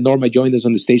I see that Norma joined us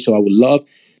on the stage, so I would love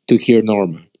to hear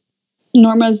Norma.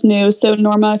 Norma's new. So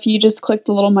Norma, if you just click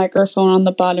the little microphone on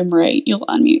the bottom right, you'll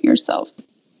unmute yourself.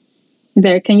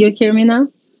 There, can you hear me now?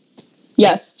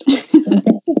 Yes.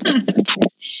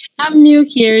 I'm new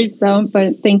here,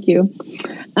 but thank you.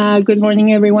 Good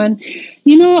morning, everyone.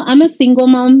 I'm a single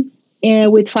mom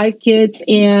with 5 kids,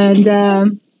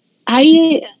 and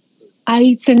I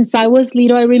since I was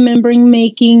little, I remember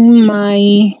making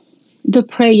the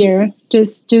prayer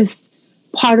just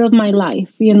part of my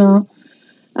life.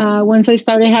 Once I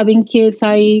started having kids,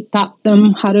 I taught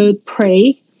them how to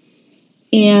pray,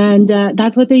 and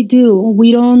that's what they do.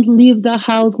 We don't leave the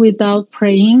house without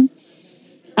praying.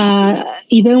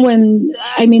 Even when,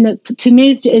 to me,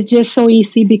 it's just so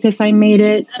easy because I made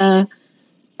it a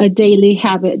daily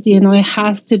habit. It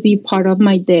has to be part of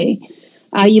my day.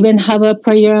 I even have a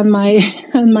prayer on my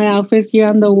office here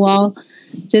on the wall,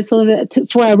 just so that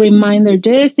for a reminder,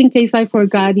 just in case I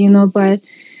forgot. But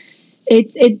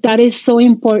that is so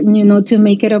important, to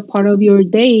make it a part of your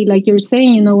day. Like you're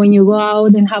saying, when you go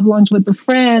out and have lunch with a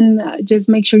friend, just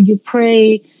make sure you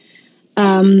pray.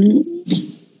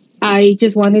 I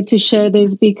just wanted to share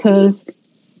this because,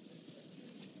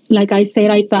 like I said,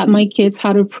 I taught my kids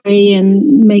how to pray,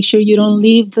 and make sure you don't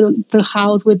leave the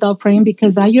house without praying,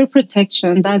 because that's your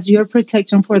protection. That's your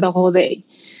protection for the whole day.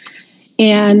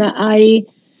 And I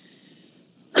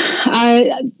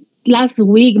last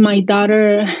week, my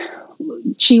daughter,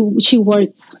 she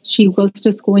works. She goes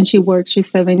to school and she works. She's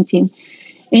 17.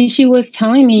 And she was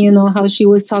telling me, how she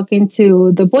was talking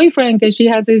to the boyfriend, because she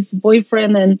has this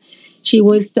boyfriend, and she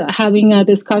was having a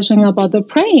discussion about the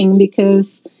praying,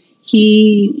 because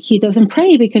he doesn't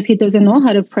pray because he doesn't know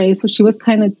how to pray. So she was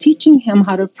kind of teaching him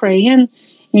how to pray. And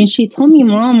And she told me,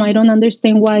 Mom, I don't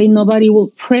understand why nobody will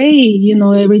pray,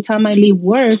 every time I leave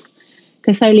work,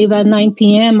 because I leave at 9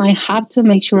 p.m. I have to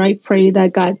make sure I pray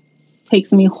that God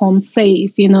takes me home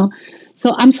safe.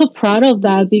 So I'm so proud of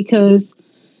that, because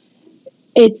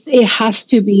it has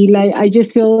to be like, I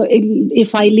just feel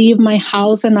if I leave my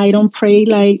house and I don't pray,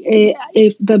 like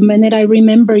if the minute I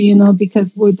remember,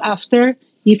 because after,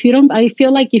 if you don't, I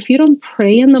feel like if you don't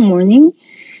pray in the morning,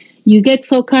 you get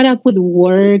so caught up with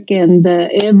work and the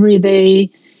everyday,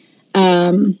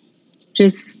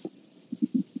 just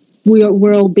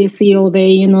we're all busy all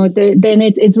day, then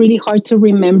it's really hard to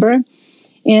remember.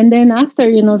 And then after,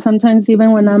 sometimes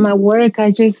even when I'm at work,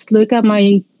 I just look at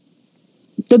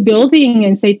the building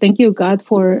and say, thank you, God,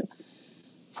 for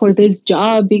this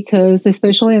job, because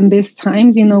especially in these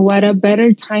times, what a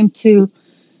better time to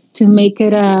make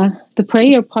it the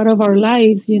prayer part of our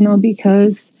lives,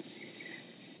 because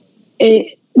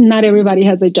not everybody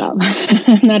has a job.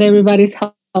 Not everybody's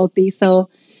healthy. So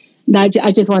I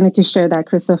just wanted to share that,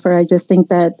 Christopher. I just think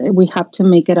that we have to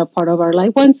make it a part of our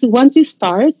life. Once you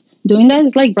start doing that,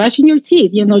 it's like brushing your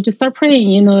teeth, just start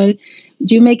praying,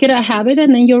 you make it a habit,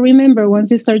 and then you'll remember.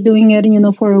 Once you start doing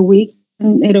it, for a week,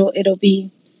 and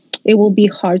it will be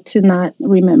hard to not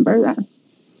remember that.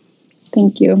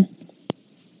 Thank you.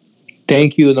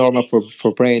 Thank you, Norma, for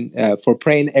praying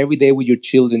every day with your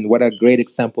children. What a great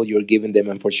example you're giving them,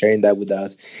 and for sharing that with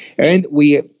us. And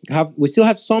we still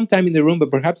have some time in the room,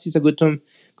 but perhaps it's a good time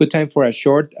for a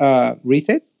short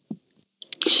reset.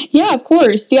 Yeah, of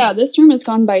course. Yeah, this room has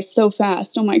gone by so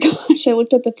fast. Oh my gosh, I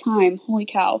looked at the time. Holy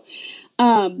cow.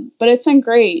 But it's been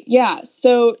great. Yeah.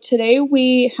 So today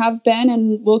we have been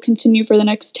and will continue for the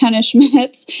next 10-ish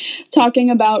minutes talking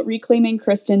about reclaiming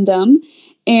Christendom.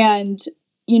 And,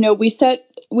 we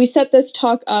set this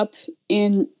talk up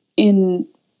in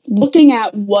looking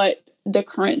at what the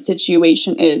current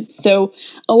situation is. So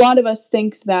a lot of us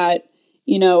think that,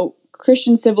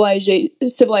 Christian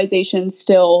civilization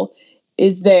still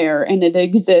is there and it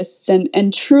exists,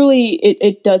 and truly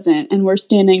it doesn't, and we're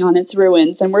standing on its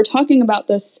ruins. And we're talking about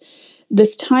this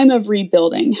time of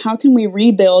rebuilding. How can we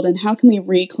rebuild, and how can we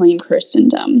reclaim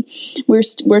Christendom?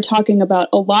 We're talking about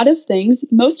a lot of things.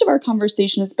 Most of our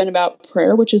conversation has been about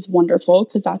prayer, which is wonderful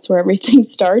because that's where everything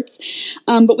starts.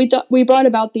 But we brought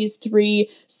about these 3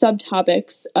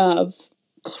 subtopics of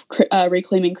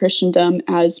reclaiming Christendom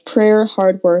as prayer,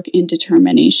 hard work, and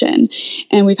determination.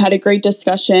 And we've had a great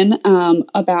discussion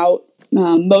about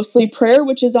mostly prayer,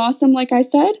 which is awesome, like I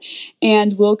said,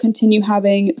 and we'll continue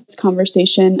having this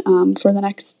conversation for the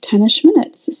next 10-ish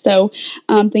minutes. So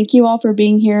thank you all for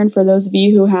being here, and for those of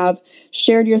you who have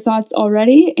shared your thoughts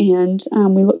already, and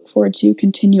we look forward to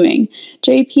continuing.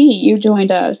 JP, you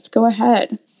joined us. Go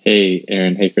ahead. Hey,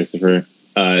 Aaron. Hey, Christopher.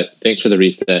 Thanks for the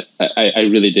reset. I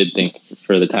really did think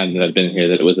for the time that I've been here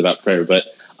that it was about prayer, but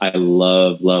I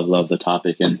love the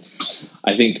topic. And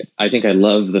I think I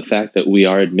love the fact that we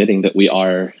are admitting that we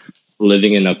are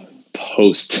living in a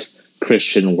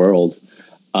post-Christian world.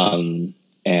 And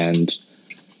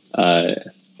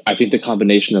I think the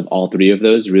combination of all 3 of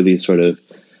those really sort of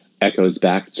echoes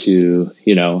back to,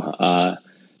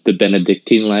 the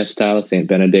Benedictine lifestyle, Saint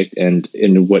Benedict, and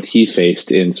in what he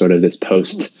faced in sort of this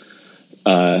post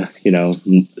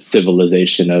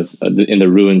civilization in the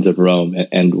ruins of Rome.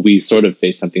 And we sort of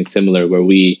face something similar, where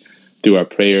we, through our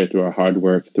prayer, through our hard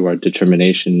work, through our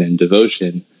determination and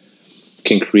devotion,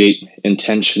 can create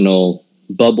intentional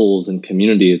bubbles and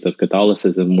communities of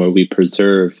Catholicism where we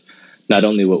preserve not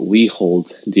only what we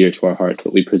hold dear to our hearts,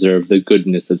 but we preserve the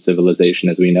goodness of civilization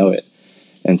as we know it.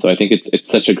 And so I think it's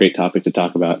such a great topic to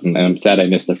talk about. And I'm sad I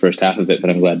missed the first half of it, but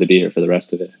I'm glad to be here for the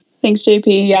rest of it. Thanks,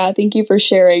 JP. Yeah, thank you for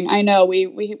sharing. I know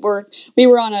we were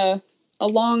on a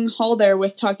long haul there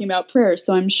with talking about prayer,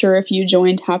 so I'm sure if you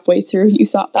joined halfway through, you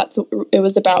thought that's what it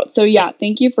was about. So yeah,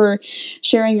 thank you for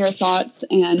sharing your thoughts,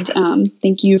 and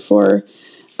thank you for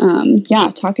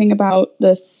talking about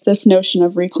this notion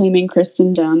of reclaiming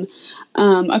Christendom.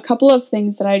 A couple of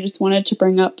things that I just wanted to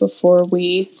bring up before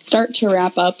we start to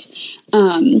wrap up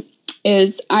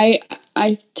is I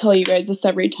tell you guys this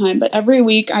every time, but every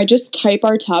week I just type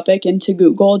our topic into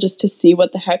Google just to see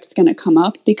what the heck's going to come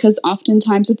up, because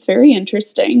oftentimes it's very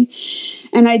interesting.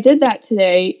 And I did that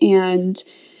today, and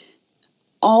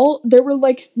there were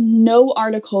like no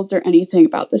articles or anything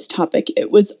about this topic. It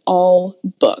was all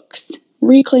books.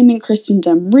 Reclaiming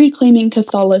Christendom, reclaiming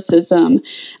Catholicism.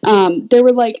 There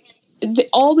were like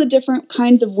all the different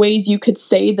kinds of ways you could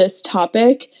say this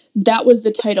topic. That was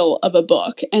the title of a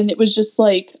book. And it was just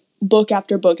like book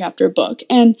after book after book.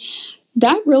 And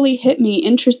that really hit me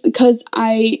interesting, because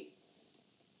that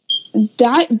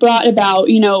brought about,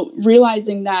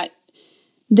 realizing that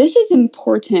this is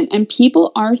important, and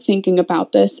people are thinking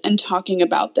about this and talking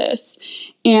about this.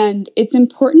 And it's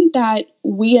important that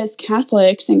we as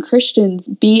Catholics and Christians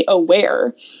be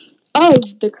aware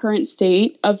of the current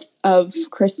state of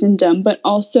Christendom, but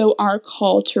also our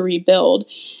call to rebuild.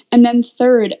 And then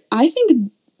third, I think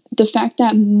the fact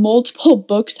that multiple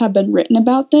books have been written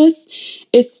about this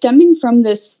is stemming from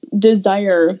this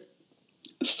desire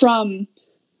from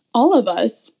all of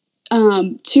us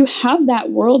to have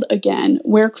that world again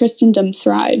where Christendom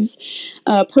thrives.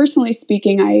 Personally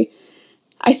speaking,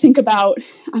 I think about,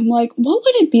 I'm like, what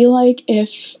would it be like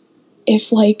if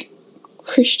like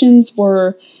Christians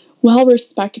were well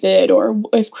respected, or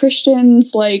if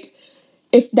Christians, like,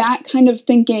 if that kind of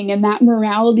thinking and that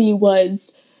morality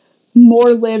was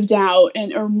more lived out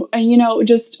and you know,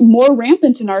 just more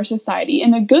rampant in our society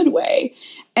in a good way.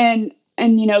 And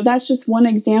you know, that's just one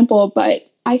example, but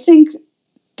I think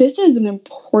this is an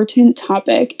important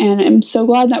topic, and I'm so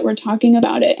glad that we're talking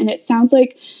about it. And it sounds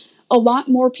like a lot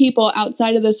more people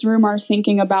outside of this room are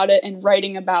thinking about it and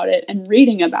writing about it and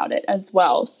reading about it as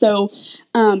well. So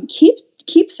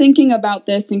keep thinking about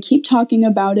this and keep talking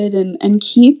about it, and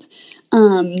keep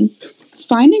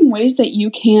finding ways that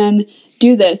you can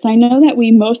do this. I know that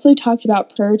we mostly talked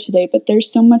about prayer today, but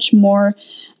there's so much more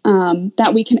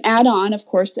that we can add on. Of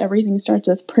course, everything starts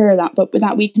with prayer, but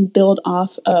that we can build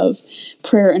off of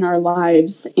prayer in our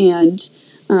lives. And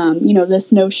you know,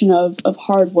 this notion of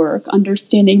hard work,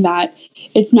 understanding that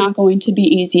it's not going to be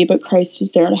easy, but Christ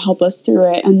is there to help us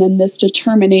through it. And then this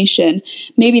determination,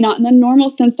 maybe not in the normal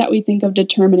sense that we think of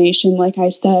determination, like I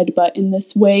said, but in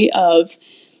this way of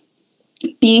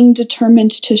being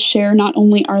determined to share not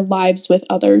only our lives with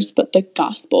others, but the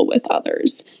gospel with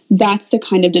others. That's the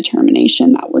kind of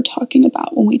determination that we're talking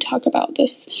about when we talk about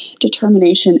this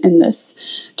determination in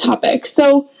this topic.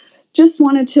 So just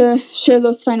wanted to share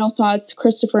those final thoughts.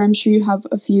 Christopher, I'm sure you have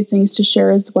a few things to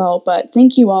share as well, but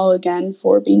thank you all again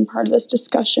for being part of this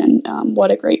discussion.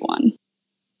 What a great one.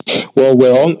 Well,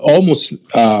 we're almost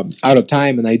out of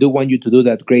time, and I do want you to do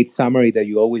that great summary that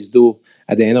you always do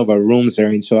at the end of our rooms,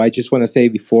 Erin. So I just want to say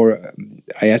before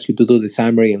I ask you to do the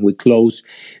summary and we close,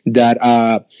 that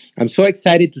I'm so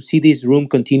excited to see this room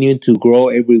continuing to grow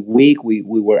every week. We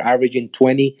were averaging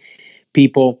 20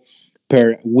 people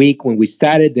per week when we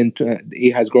started, then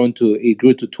it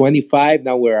grew to 25.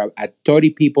 Now we're at 30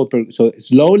 people so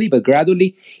slowly but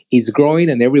gradually it's growing,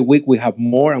 and every week we have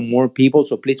more and more people.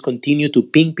 So please continue to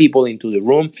ping people into the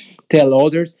room, tell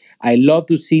others. I love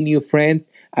to see new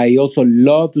friends. I also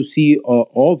love to see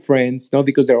old friends, not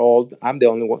because they're old, I'm the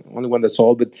only one that's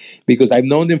old, but because I've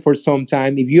known them for some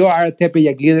time. If you are a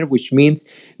Tepeyac leader, which means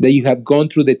that you have gone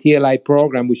through the TLI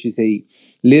program, which is a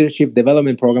leadership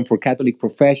development program for Catholic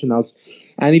professionals.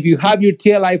 And if you have your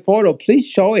TLI photo, please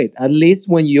show it, at least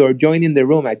when you're joining the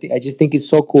room. I just think it's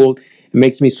so cool. It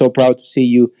makes me so proud to see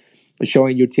you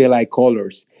showing your TLI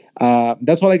colors.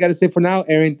 That's all I got to say for now.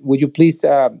 Erin, would you please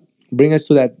bring us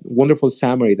to that wonderful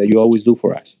summary that you always do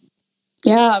for us?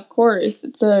 Yeah, of course.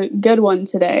 It's a good one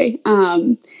today.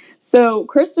 So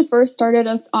Christopher started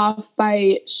us off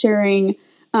by sharing,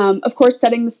 of course,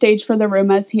 setting the stage for the room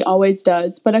as he always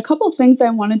does. But a couple things I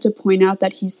wanted to point out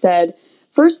that he said.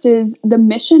 First is the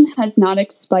mission has not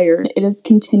expired. It is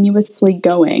continuously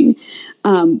going.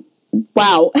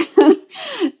 Wow.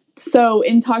 So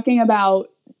in talking about,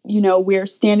 you know, we're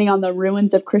standing on the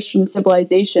ruins of Christian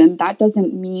civilization, that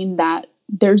doesn't mean that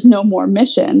there's no more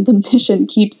mission. The mission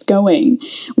keeps going.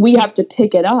 We have to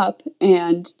pick it up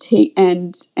and take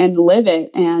and live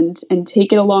it and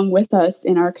take it along with us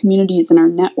in our communities and our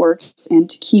networks, and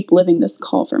to keep living this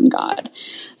call from God.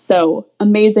 So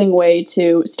amazing way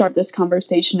to start this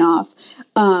conversation off.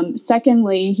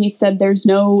 Secondly, he said there's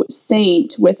no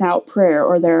saint without prayer,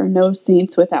 or there are no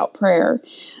saints without prayer.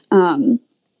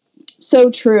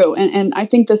 So true. And I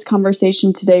think this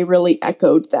conversation today really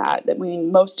echoed that. I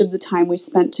mean, most of the time we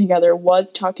spent together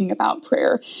was talking about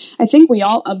prayer. I think we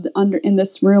all in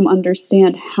this room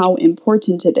understand how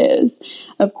important it is.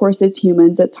 Of course, as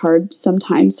humans, it's hard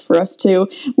sometimes for us to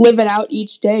live it out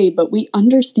each day, but we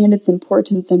understand its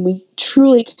importance, and we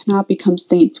truly cannot become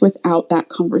saints without that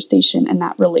conversation and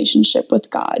that relationship with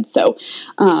God. So,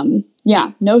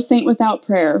 yeah, no saint without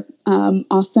prayer.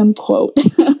 Awesome quote.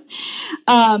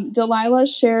 Delilah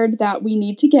shared that we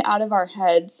need to get out of our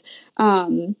heads.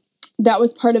 That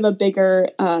was part of a bigger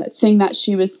thing that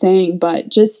she was saying, but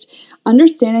just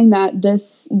understanding that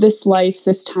this life,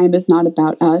 this time is not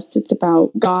about us. It's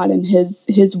about God and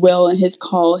his will and his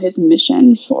call, his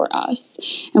mission for us.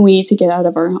 And we need to get out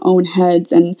of our own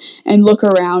heads and look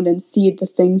around and see the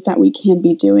things that we can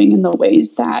be doing and the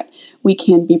ways that we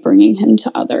can be bringing him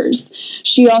to others.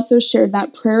 She also shared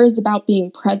that prayer is about being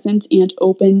present and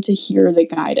open to hearing the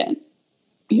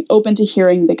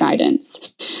guidance.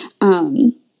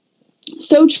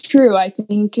 So true. I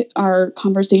think our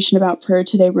conversation about prayer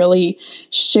today really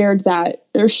showed that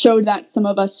some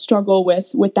of us struggle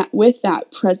with that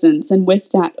presence and with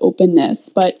that openness.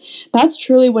 But that's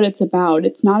truly what it's about.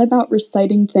 It's not about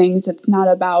reciting things. It's not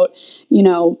about,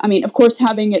 of course,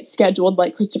 having it scheduled,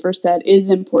 like Christopher said, is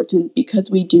important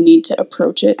because we do need to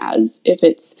approach it as if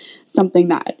it's something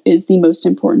that is the most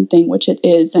important thing, which it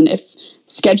is. And if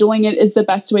scheduling it is the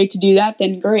best way to do that,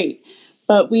 then great.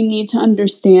 But we need to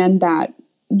understand that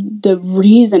the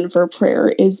reason for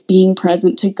prayer is being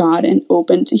present to God and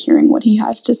open to hearing what he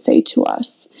has to say to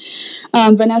us.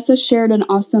 Vanessa shared an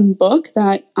awesome book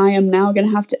that I am now going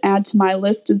to have to add to my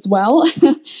list as well,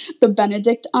 The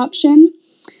Benedict Option.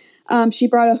 She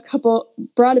brought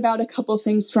about a couple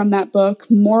things from that book.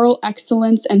 Moral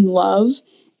excellence and love,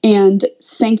 and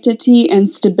sanctity and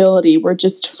stability were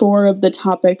just 4 of the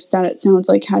topics that it sounds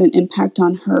like had an impact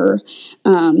on her.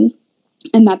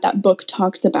 And that book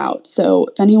talks about. So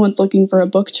if anyone's looking for a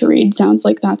book to read, sounds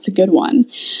like that's a good one.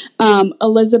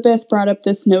 Elizabeth brought up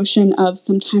this notion of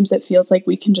sometimes it feels like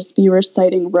we can just be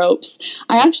reciting ropes.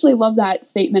 I actually love that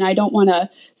statement. I don't want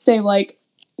to say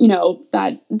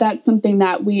that's something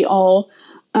that we all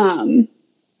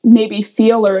maybe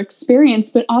feel or experience,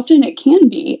 but often it can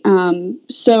be.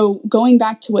 So going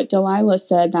back to what Delilah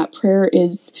said, that prayer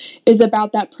is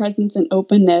about that presence and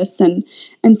openness. And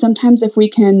sometimes if we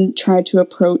can try to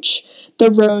approach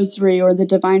the Rosary or the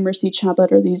Divine Mercy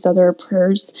Chaplet or these other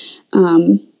prayers,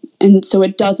 and so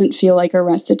it doesn't feel like a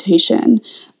recitation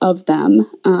of them,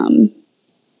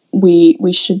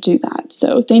 we should do that.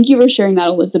 So thank you for sharing that,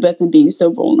 Elizabeth, and being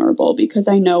so vulnerable, because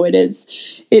I know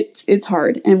it's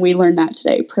hard, and we learned that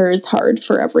today. Prayer is hard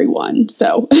for everyone.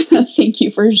 So thank you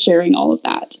for sharing all of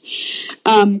that.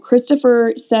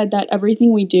 Christopher said that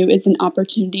everything we do is an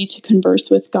opportunity to converse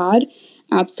with God.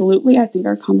 Absolutely. I think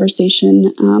our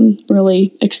conversation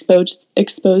really exposed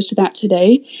that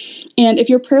today. And if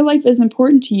your prayer life is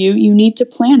important to you, you need to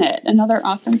plan it. Another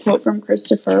awesome quote from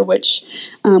Christopher, which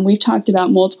we've talked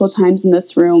about multiple times in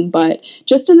this room, but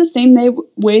just in the same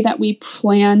way that we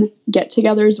plan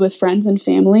get-togethers with friends and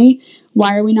family,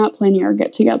 why are we not planning our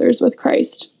get-togethers with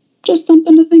Christ? Just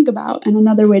something to think about, and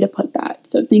another way to put that.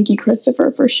 So thank you,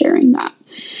 Christopher, for sharing that.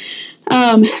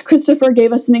 Christopher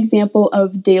gave us an example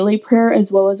of daily prayer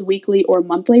as well as weekly or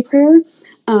monthly prayer.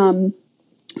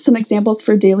 Some examples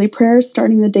for daily prayer: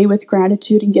 starting the day with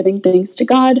gratitude and giving thanks to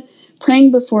God,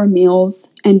 praying before meals,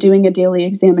 and doing a daily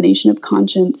examination of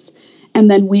conscience.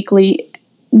 And then weekly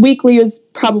is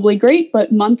probably great,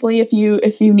 but monthly, if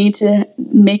you need to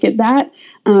make it that,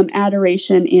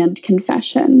 adoration and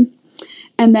confession.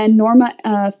 And then Norma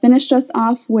finished us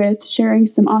off with sharing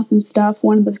some awesome stuff.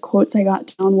 One of the quotes I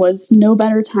got down was, there is no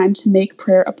better time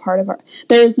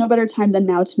than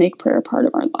now to make prayer a part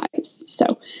of our lives. So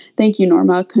thank you,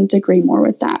 Norma. Couldn't agree more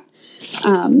with that.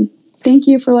 Thank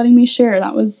you for letting me share.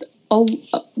 That was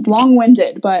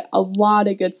long-winded, but a lot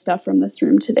of good stuff from this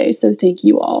room today. So thank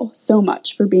you all so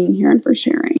much for being here and for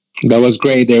sharing. That was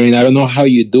great, Erin. I don't know how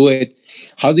you do it.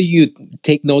 How do you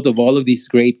take note of all of this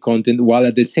great content while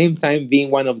at the same time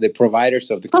being one of the providers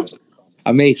of the content?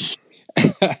 Amazing.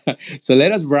 So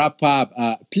let us wrap up.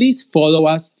 Please follow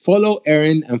us, follow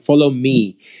Erin, and follow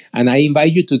me. And I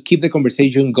invite you to keep the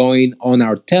conversation going on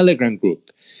our Telegram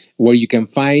group, where you can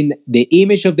find the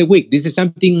image of the week. This is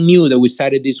something new that we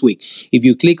started this week. If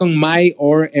you click on my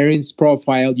or Erin's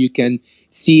profile, you can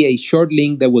see a short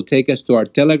link that will take us to our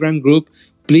Telegram group.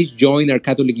 Please join our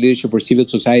Catholic Leadership for Civil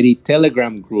Society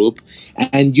Telegram group,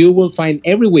 and you will find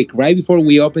every week, right before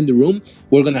we open the room,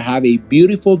 we're going to have a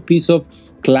beautiful piece of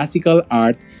classical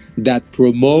art that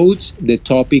promotes the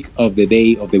topic of the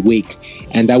day of the week,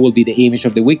 and that will be the image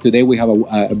of the week. Today we have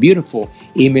a beautiful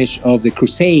image of the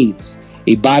Crusades,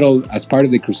 a battle as part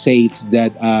of the Crusades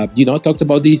that talks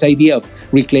about this idea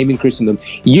of reclaiming Christendom.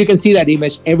 You can see that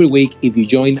image every week if you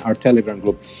join our Telegram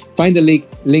group. Find the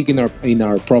link in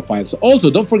our profiles.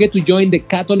 Also, don't forget to join the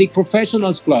Catholic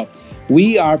Professionals Club.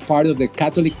 We are part of the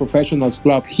Catholic Professionals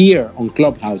Club here on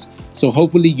Clubhouse, so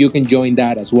hopefully you can join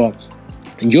that as well.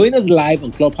 And join us live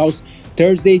on Clubhouse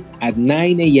Thursdays at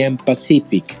 9 a.m.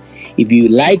 Pacific. If you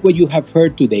like what you have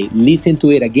heard today, listen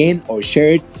to it again or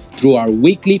share it through our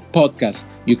weekly podcast.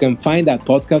 You can find that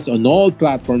podcast on all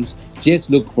platforms. Just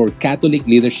look for Catholic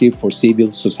Leadership for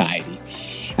Civil Society.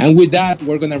 And with that,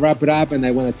 we're going to wrap it up, and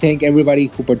I want to thank everybody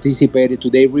who participated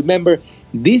today. Remember,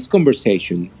 this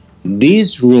conversation,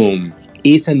 this room,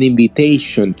 is an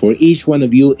invitation for each one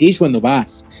of you, each one of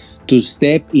us, to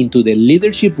step into the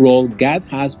leadership role God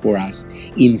has for us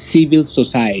in civil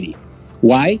society.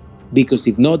 Why? Because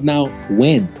if not now,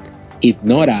 when? If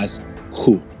not us,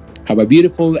 who? Have a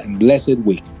beautiful and blessed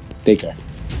week. Take care.